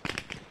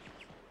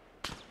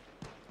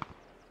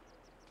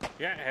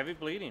 Yeah, heavy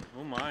bleeding.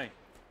 Oh my.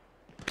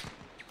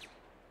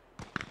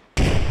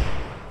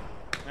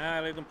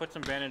 They can put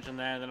some bandage on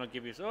that, and then I'll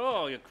give you.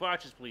 Oh, your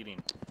crotch is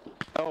bleeding.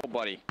 Oh,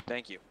 buddy.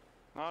 Thank you.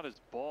 Not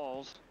his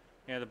balls.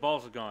 Yeah, the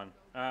balls are gone.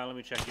 Let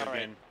me check you All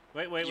right. again.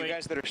 Wait. You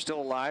guys that are still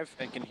alive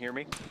and can hear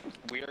me,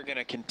 we are going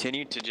to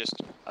continue to just...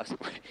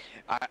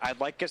 I'd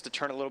like us to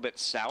turn a little bit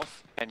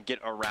south and get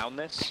around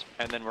this,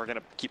 and then we're going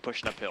to keep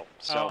pushing uphill.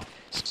 So,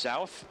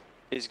 south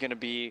is going to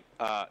be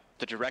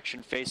the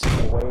direction facing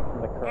away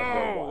from the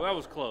current roadblock. That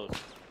was close.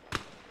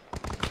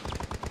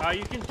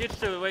 You can ditch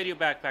the radio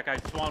backpack. I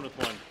spawned with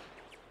one.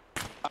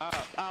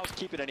 I'll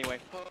keep it anyway.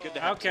 Good to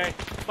have. Okay.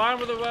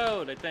 Bottom of the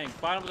road, I think.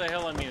 Bottom of the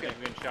hill, I mean, I think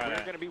we're getting shot We're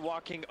at. going to be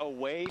walking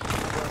away from the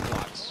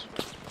roadblocks.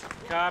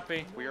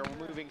 Copy. We are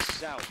moving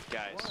south,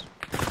 guys.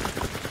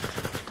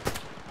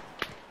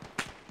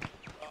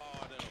 Oh, I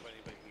don't know if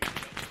anybody can get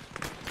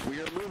that. We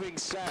are moving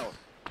south.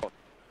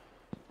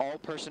 All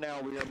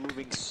personnel, we are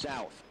moving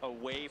south,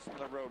 away from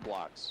the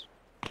roadblocks.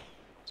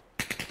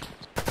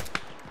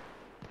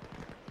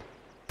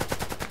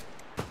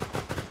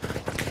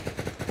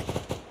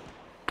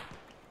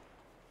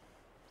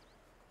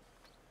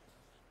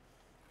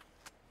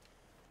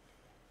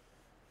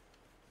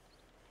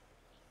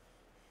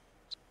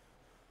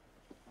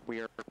 We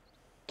are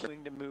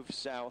going to move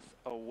south,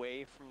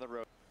 away from the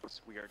roads.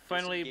 We are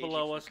Finally disengaging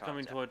below from us,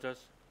 coming contact. towards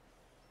us.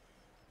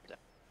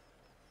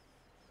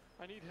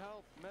 I need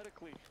help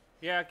medically.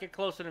 Yeah, get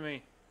closer to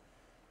me.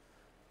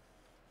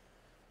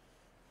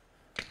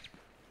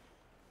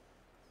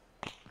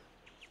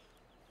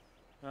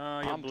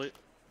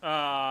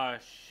 You're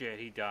shit,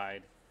 he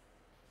died.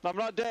 I'm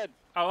not dead.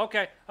 Oh,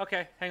 okay,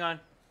 hang on.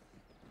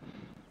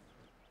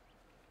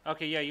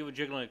 Okay, yeah, you were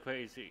jiggling like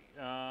crazy.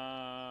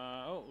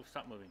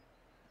 Stop moving.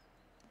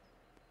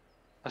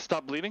 I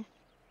stopped bleeding?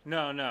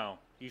 No,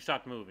 you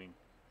stopped moving.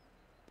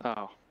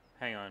 Oh.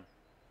 Hang on.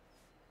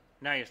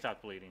 Now you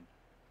stopped bleeding.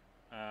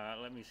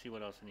 Let me see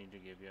what else I need to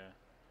give you.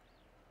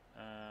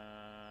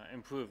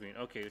 Improving.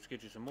 Okay, let's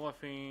get you some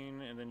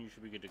morphine, and then you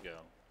should be good to go.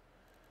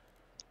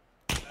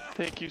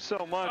 Thank you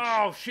so much.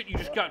 Oh, shit, you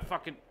just got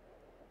fucking...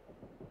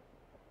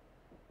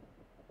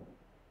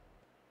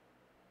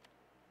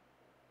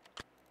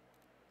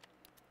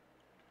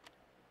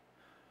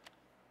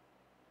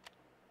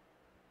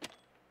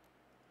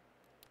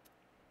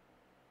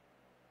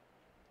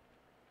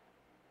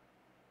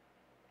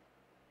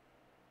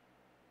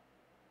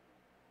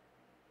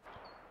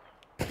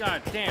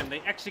 God damn,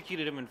 they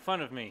executed him in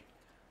front of me.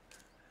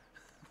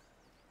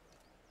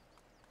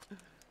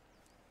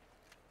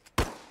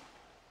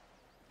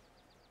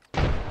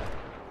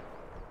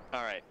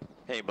 All right.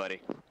 Hey, Hey,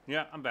 buddy.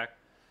 Yeah, I'm back.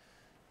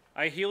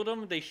 I healed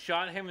him, they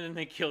shot him, and then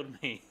they killed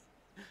me.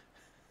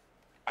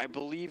 I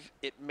believe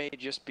it may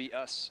just be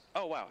us.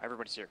 Oh, wow,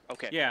 everybody's here.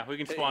 Okay. Yeah, we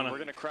can spawn him. We're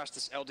going to cross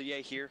this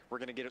LDA here. We're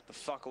going to get it the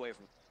fuck away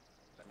from...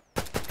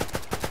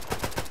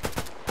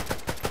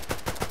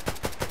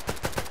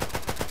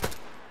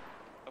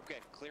 Okay,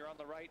 clear on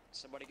the right.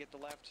 Somebody get the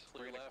left.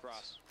 Clear We're going to left.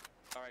 cross.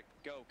 All right,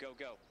 go, go,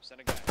 go.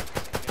 Send a guy.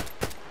 Send a guy.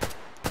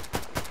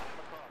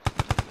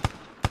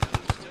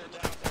 Who's still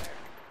down there?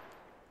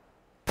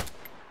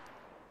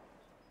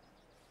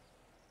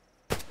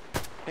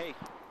 Hey,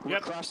 we're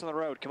Yep. crossing the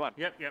road. Come on.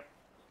 Yep, yep.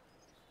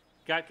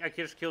 I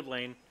just killed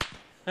Lane.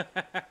 Come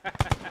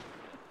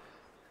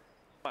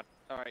on.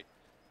 All right.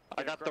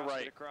 I got the right.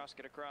 Get across.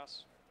 Get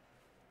across.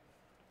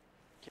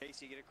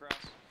 Casey, get across.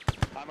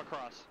 I'm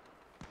across.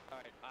 All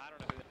right. I don't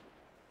know who that.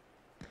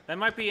 That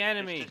might be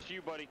enemy. It's just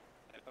you, buddy.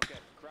 Okay.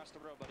 Cross the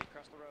road, buddy.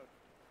 Cross the road.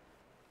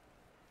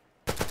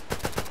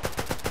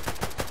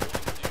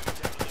 One dude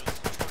down to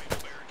those triangle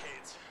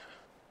barricades.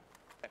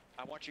 Okay.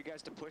 I want you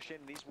guys to push in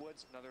these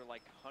woods another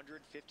like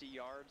 150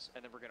 yards,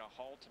 and then we're gonna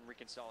halt and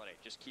reconsolidate.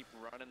 Just keep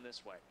running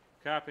this way.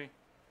 Copy.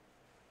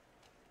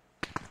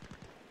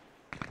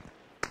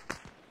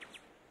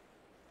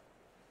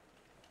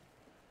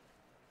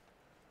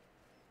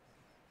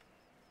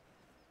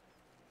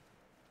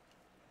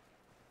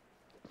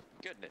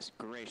 Goodness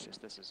gracious,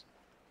 this is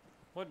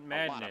What lot of-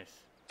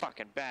 madness.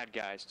 fucking bad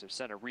guys to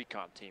send a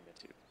recon team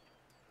into.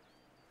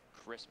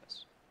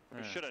 Christmas. We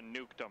Yeah. should have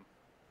nuked them.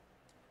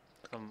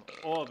 From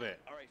orbit.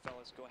 All right,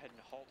 fellas, go ahead and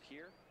halt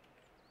here.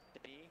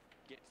 Me,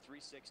 get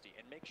 360,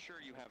 and make sure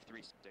you have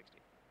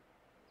 360.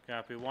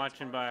 Copy.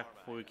 Watching back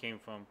where we came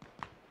from.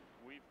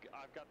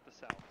 I've got the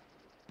south.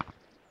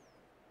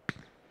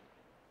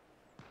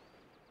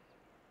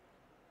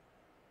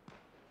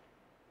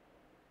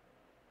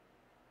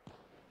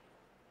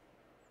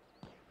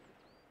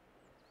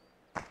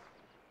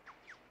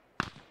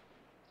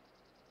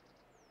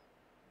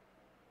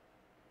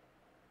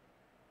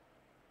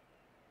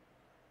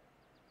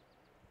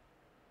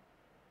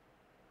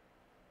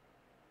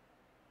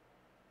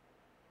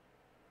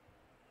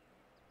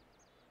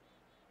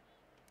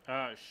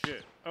 Ah,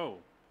 shit. Oh.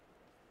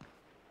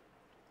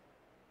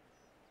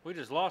 We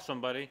just lost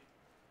somebody.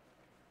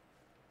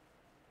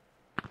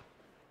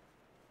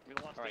 We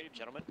lost All right, Aiden.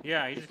 gentlemen.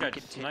 Yeah, he If just we got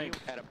continue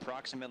sniped. at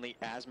approximately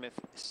azimuth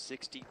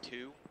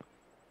 62,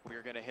 we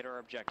are going to hit our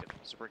objective.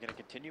 So we're going to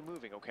continue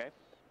moving, okay?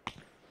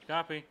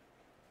 Copy.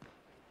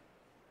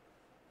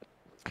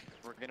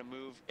 We're going to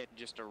move in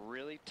just a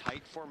really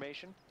tight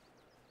formation.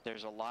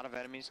 There's a lot of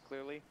enemies,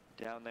 clearly,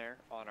 down there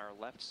on our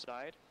left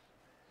side.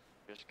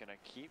 Just going to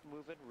keep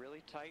moving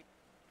really tight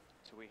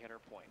till we hit our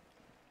point.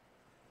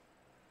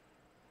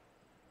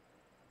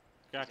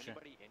 Is Gotcha.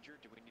 anybody injured?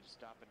 Do we need to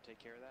stop and take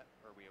care of that?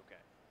 Or are we okay?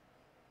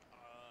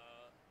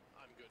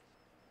 I'm good.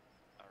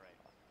 All right.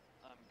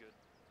 I'm good.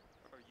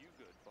 Are you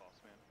good, boss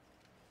man?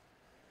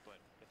 But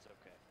it's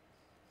okay.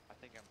 I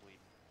think I'm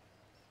bleeding.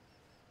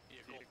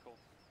 Vehicle.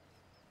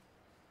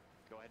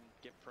 Go ahead and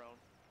get prone.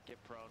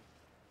 Get prone.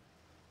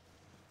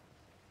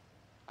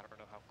 I don't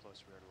know how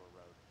close we are to a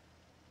road.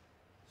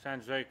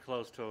 Sounds very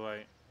close to a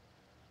right.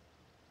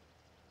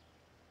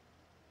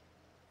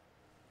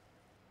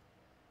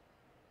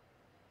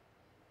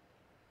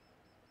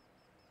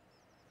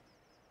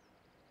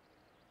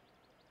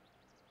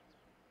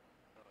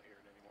 I don't hear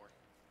it anymore.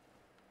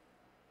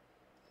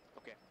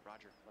 Okay,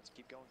 Roger. Let's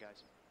keep going,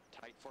 guys.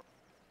 Tight for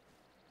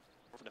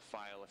the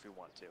file if we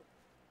want to.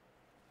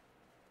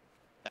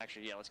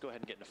 Actually, yeah, let's go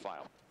ahead and get in a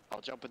file.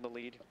 I'll jump in the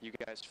lead. You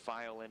guys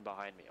file in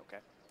behind me, okay?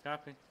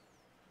 Copy.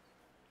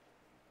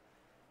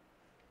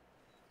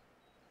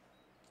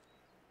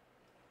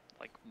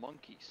 Like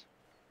monkeys.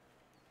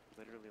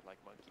 Literally like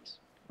monkeys.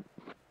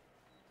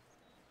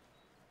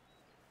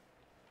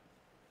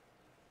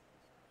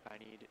 I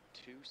need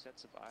 2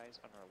 sets of eyes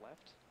on our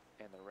left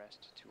and the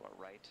rest to our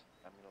right.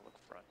 I'm gonna look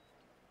front.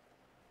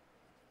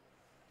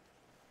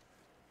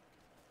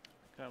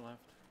 Got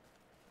left.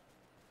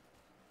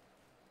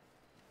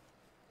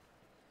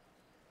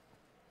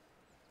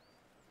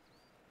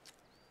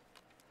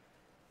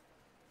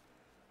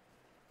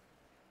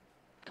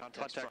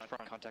 Contacts Contact front.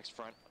 front. Contacts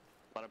front.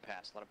 Let him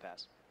pass. Let him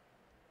pass.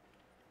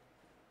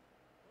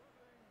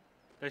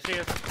 They see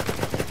us.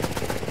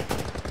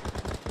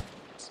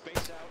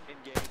 Space out.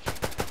 Engage.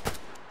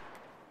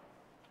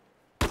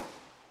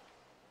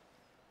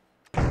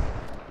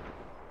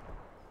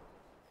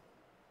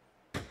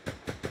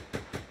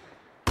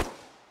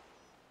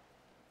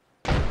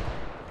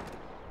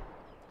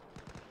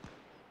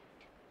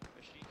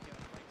 Machine gun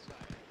right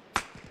side.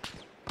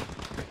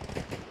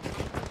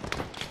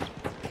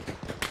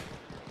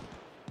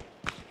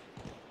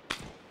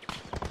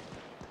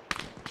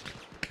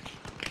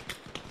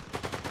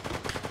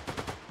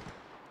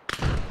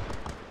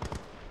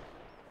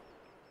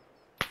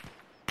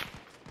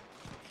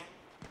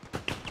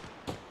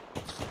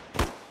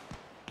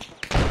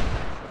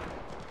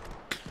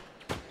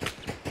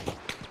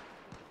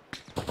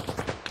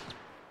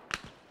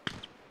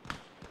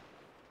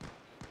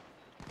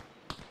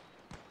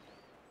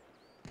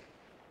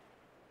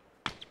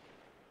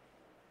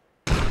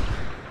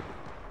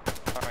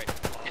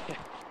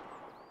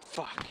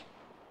 Fuck.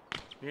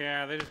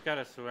 Yeah, they just got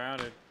us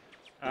surrounded.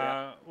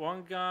 Yeah.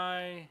 One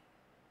guy.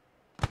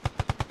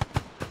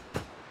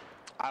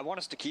 I want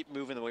us to keep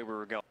moving the way we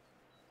were going.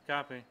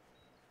 Copy.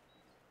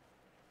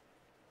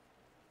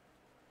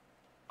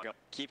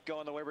 Keep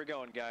going the way we're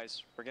going,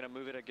 guys. We're gonna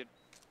move it a good.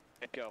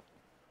 Go.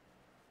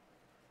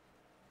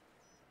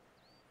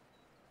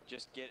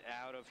 Just get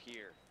out of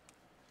here.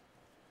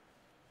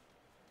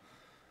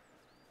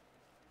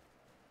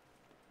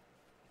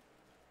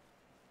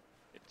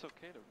 It's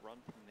okay to run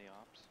from the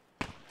ops.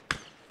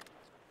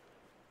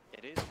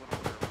 It is when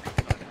we're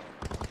recon.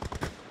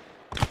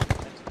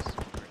 That's the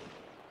secret.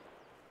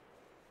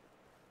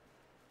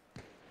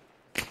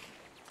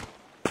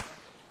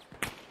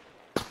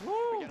 Woo!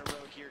 We got a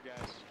road here,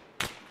 guys.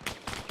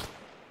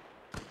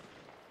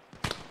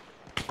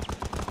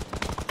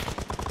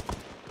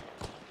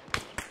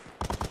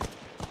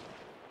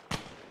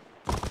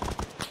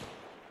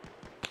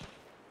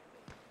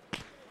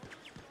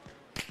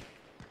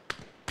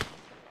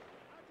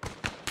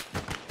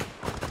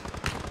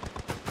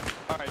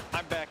 All right,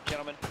 I'm back,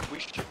 gentlemen. We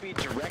should be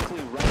directly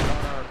right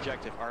on our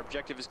objective. Our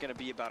objective is going to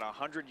be about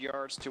 100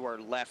 yards to our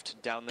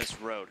left down this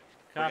road.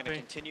 We're going Copy.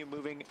 to continue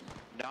moving,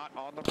 not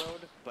on the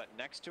road, but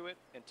next to it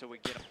until we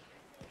get.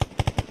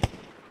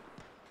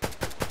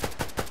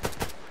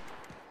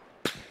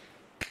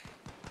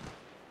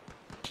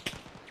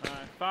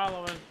 Alright,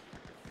 following.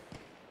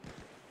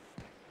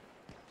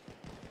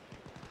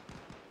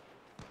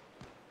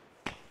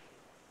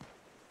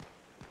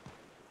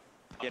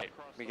 Get it.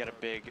 We got a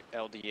big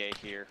LDA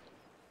here.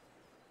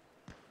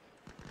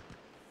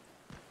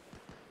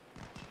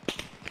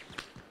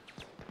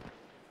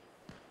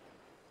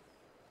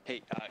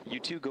 Hey, you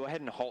two go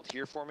ahead and halt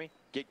here for me.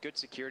 Get good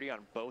security on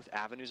both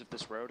avenues of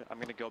this road. I'm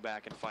gonna go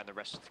back and find the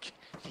rest of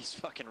these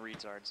fucking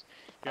retards.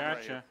 I'm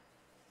ready. Gotcha.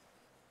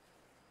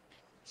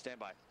 Stand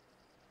by.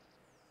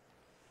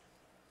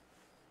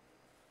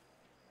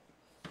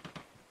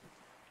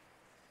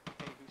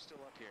 Hey, who's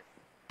still up here?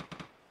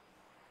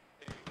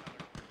 Hey,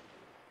 Connor.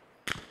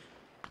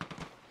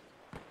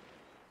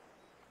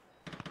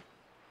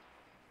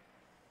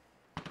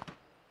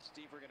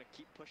 Steve, we're gonna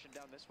keep pushing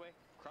down this way,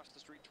 across the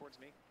street towards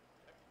me.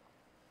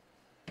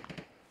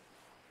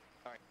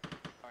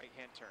 All right,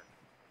 hand turn.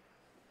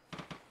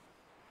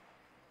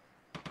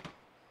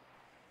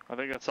 I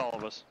think that's all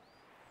of us.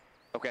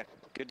 Okay,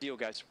 good deal,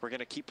 guys. We're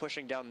gonna keep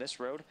pushing down this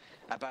road.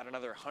 About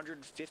another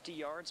 150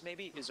 yards,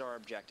 maybe, is our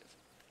objective.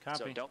 Copy.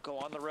 So don't go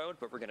on the road,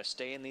 but we're gonna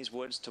stay in these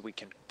woods till we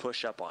can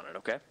push up on it.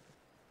 Okay?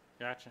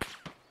 Gotcha.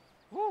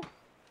 Woo!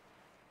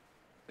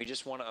 We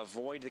just want to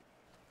avoid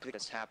the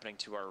that's happening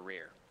to our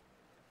rear.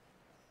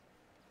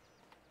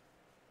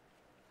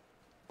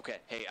 Okay,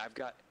 hey, I've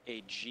got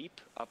a Jeep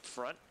up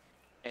front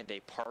and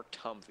a parked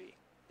Humvee.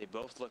 They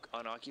both look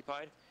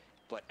unoccupied,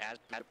 but as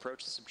we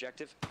approach this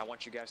objective, I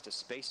want you guys to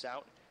space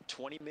out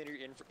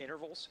 20-minute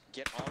intervals,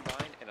 get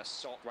online, and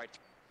assault right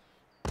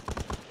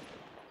through.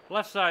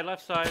 Left side,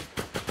 left side.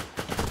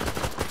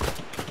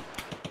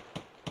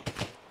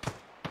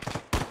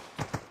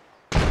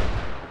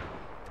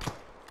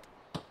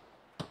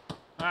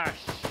 Ah,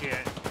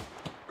 shit.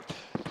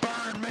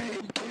 Burn me,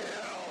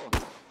 kill!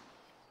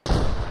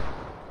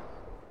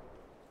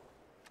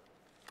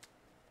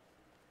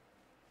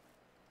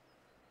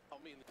 I'll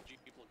meet in the Jeep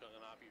looking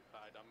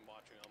unoccupied. I'm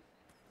watching them.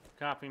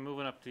 Copy,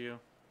 moving up to you.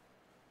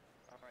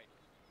 All right,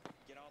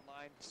 get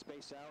online,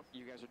 space out.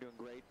 You guys are doing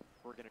great.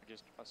 We're gonna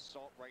just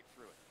assault right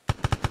through it.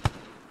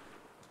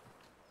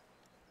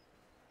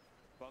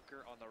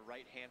 Bunker on the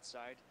right-hand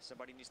side.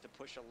 Somebody needs to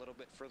push a little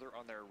bit further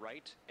on their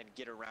right and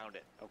get around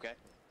it, okay?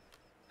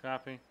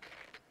 Copy.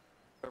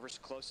 Whoever's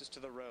closest to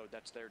the road,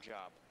 that's their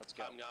job. Let's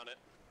go. I'm on it.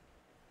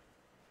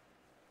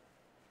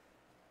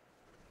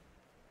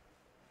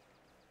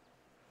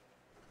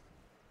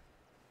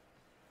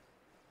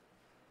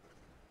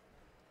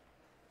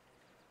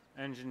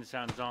 Engine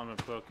sounds on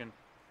but broken.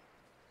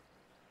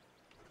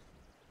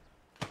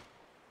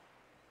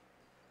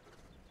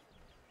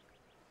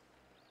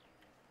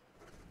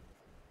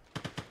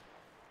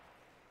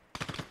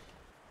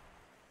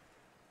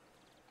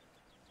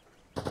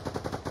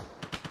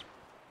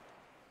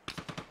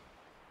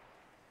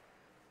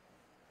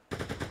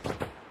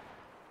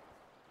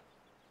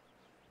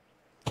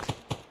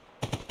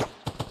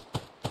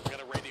 We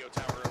got a radio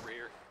tower over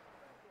here.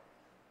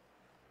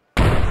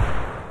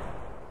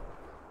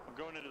 I'm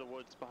going into the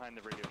woods behind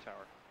the radio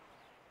tower.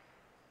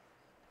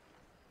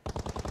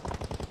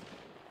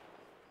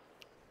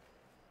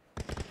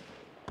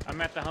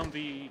 I'm at the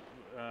Humvee,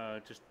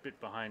 just a bit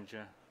behind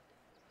you.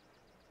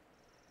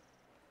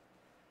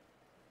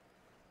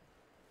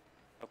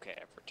 Okay,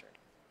 I've returned.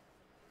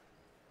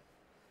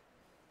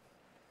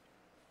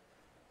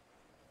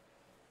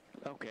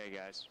 Okay,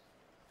 guys.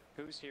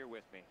 Who's here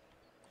with me?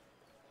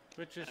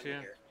 Which is I'm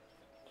here. here.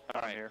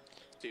 All right.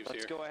 Steve's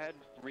Let's here. go ahead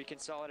and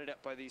reconsolidate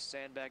up by these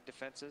sandbag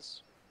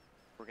defenses.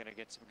 We're going to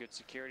get some good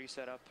security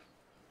set up.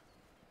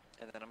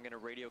 And then I'm going to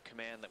radio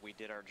command that we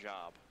did our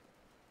job.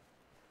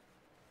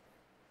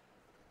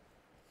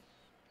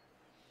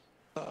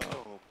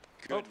 Oh,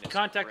 goodness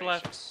contact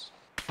left. gracious.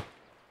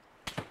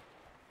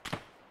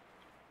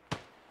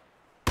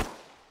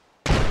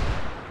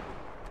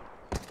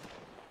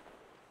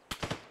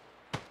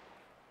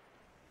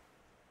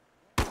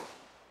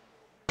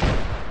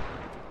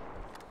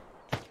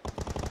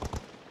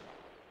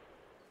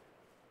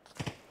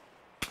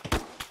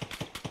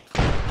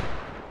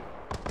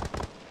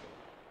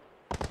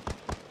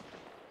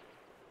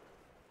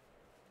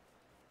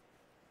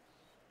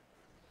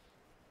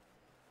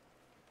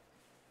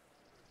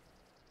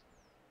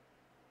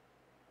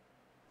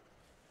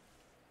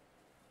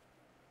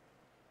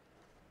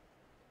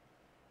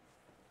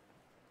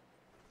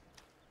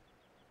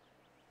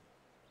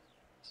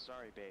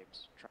 Sorry,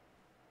 babes.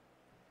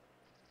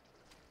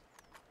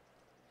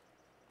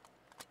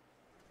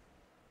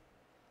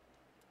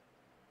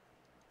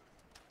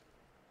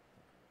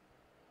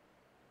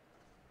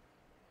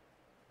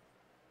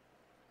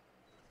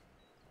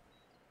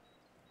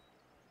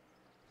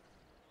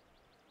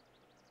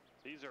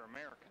 These are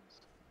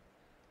Americans.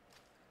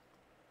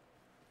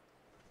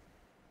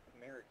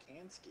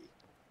 Amerikansky.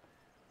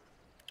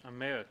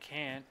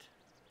 Americant.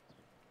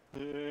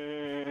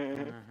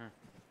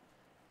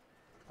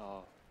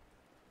 Oh.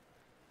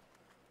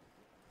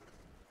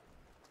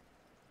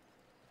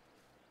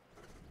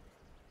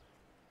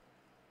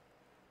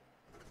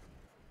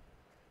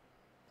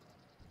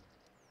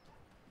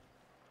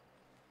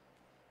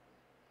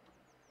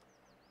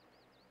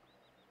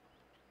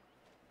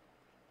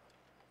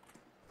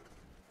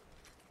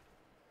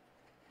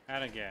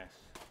 Out of gas.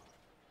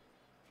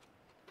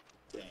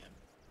 Damn.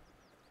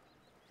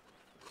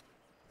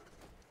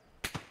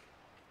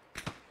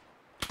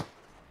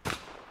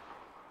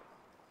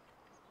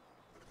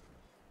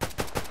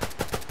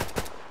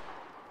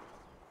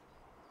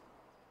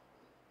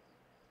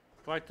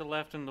 Right to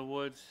left in the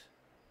woods.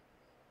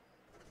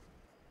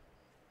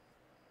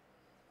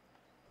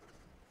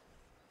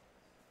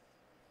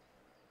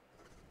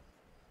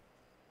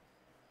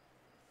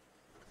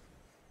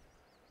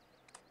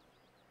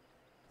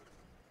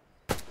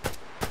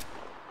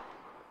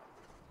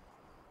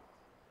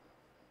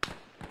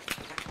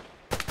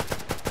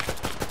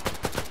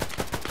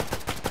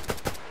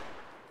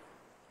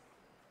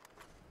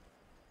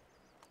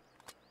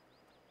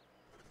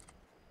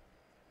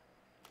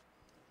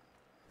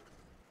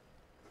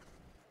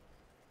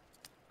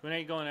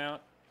 Grenade going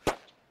out.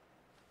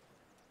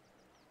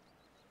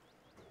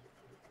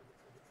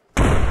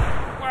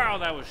 Wow,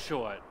 that was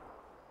short.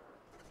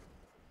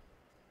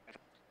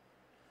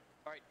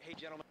 All right, hey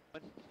gentlemen,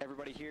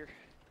 everybody here.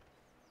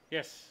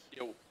 Yes.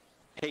 Yo.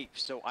 Hey,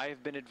 so I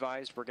have been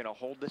advised we're going to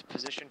hold this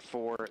position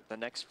for the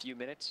next few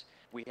minutes.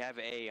 We have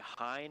a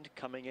Hind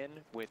coming in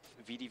with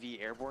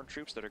VDV airborne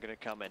troops that are going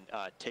to come and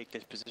take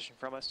this position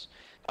from us.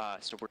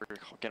 So we're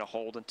going to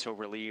hold until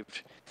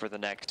relieved for the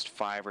next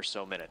 5 or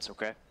so minutes,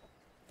 okay?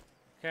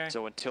 Okay.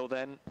 So until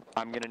then,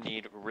 I'm going to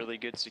need really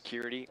good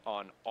security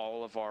on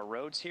all of our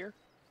roads here.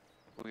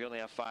 We only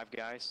have 5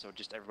 guys, so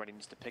just everybody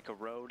needs to pick a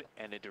road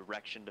and a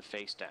direction to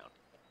face down.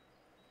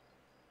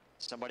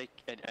 Somebody,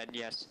 and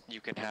yes,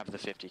 you can have the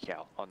 50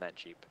 cal on that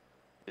Jeep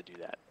to do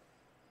that.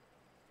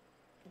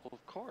 Well,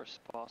 of course,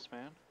 boss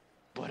man.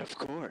 But of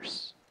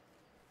course.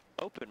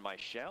 Open my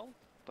shell,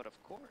 but of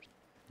course.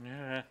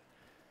 Yeah.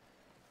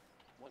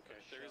 Okay,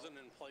 there is an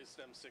emplaced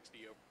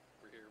M60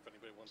 over here if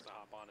anybody wants to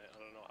hop on it. I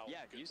don't know how Yeah,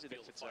 good use the it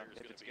field if of it's, fire is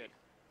if going it's to be. good.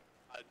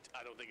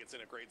 I don't think it's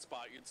in a great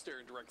spot. You'd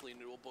staring directly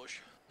into a bush.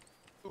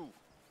 Ooh.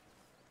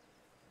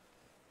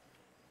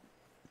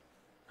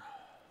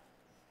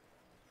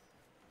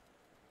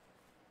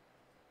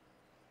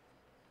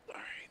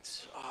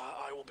 Alright,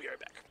 I will be right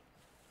back.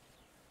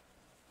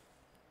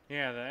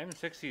 Yeah, the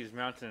M60 is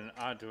mounted in an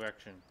odd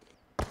direction.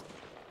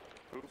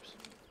 Oops.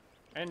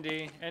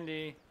 ND.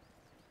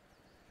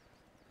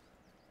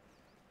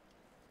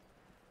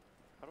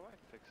 How do I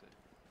fix it?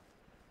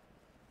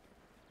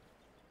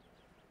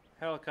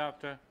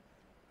 Helicopter.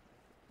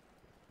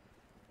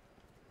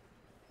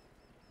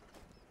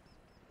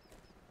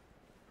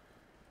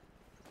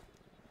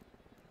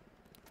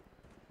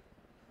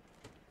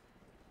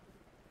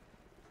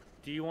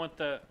 Do you want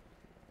the...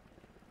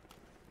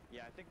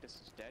 Yeah, I think this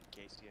is dead,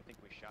 Casey. I think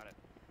we shot it.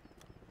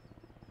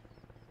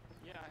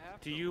 Yeah, I have.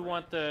 Do you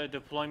want the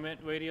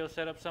deployment radio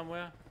set up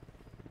somewhere?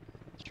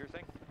 Sure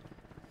thing.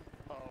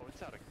 Oh,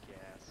 it's out of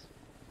gas.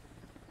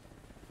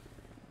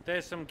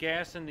 There's some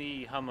gas in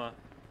the Hummer.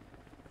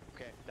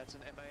 Okay, that's an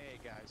MIA,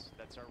 guys.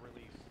 That's our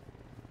relief.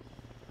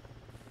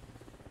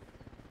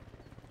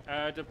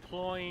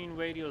 Deploying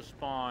radio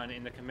spawn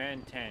in the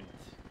command tent.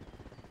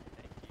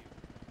 Thank you.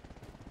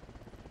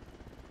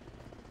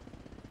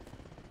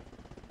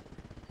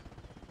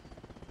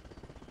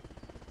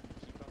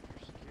 Keep up your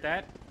security.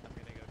 That... I'm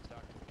gonna go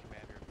talk to the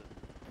commander of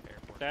the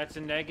airport. That's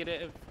a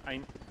negative.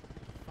 Fucking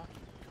God.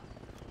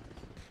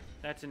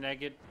 That's a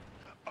negative.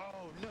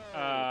 Oh no!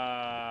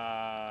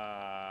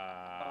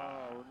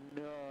 Oh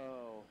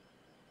no!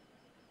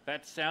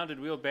 That sounded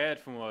real bad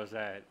from where I was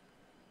at.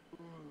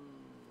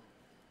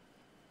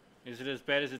 Is it as bad as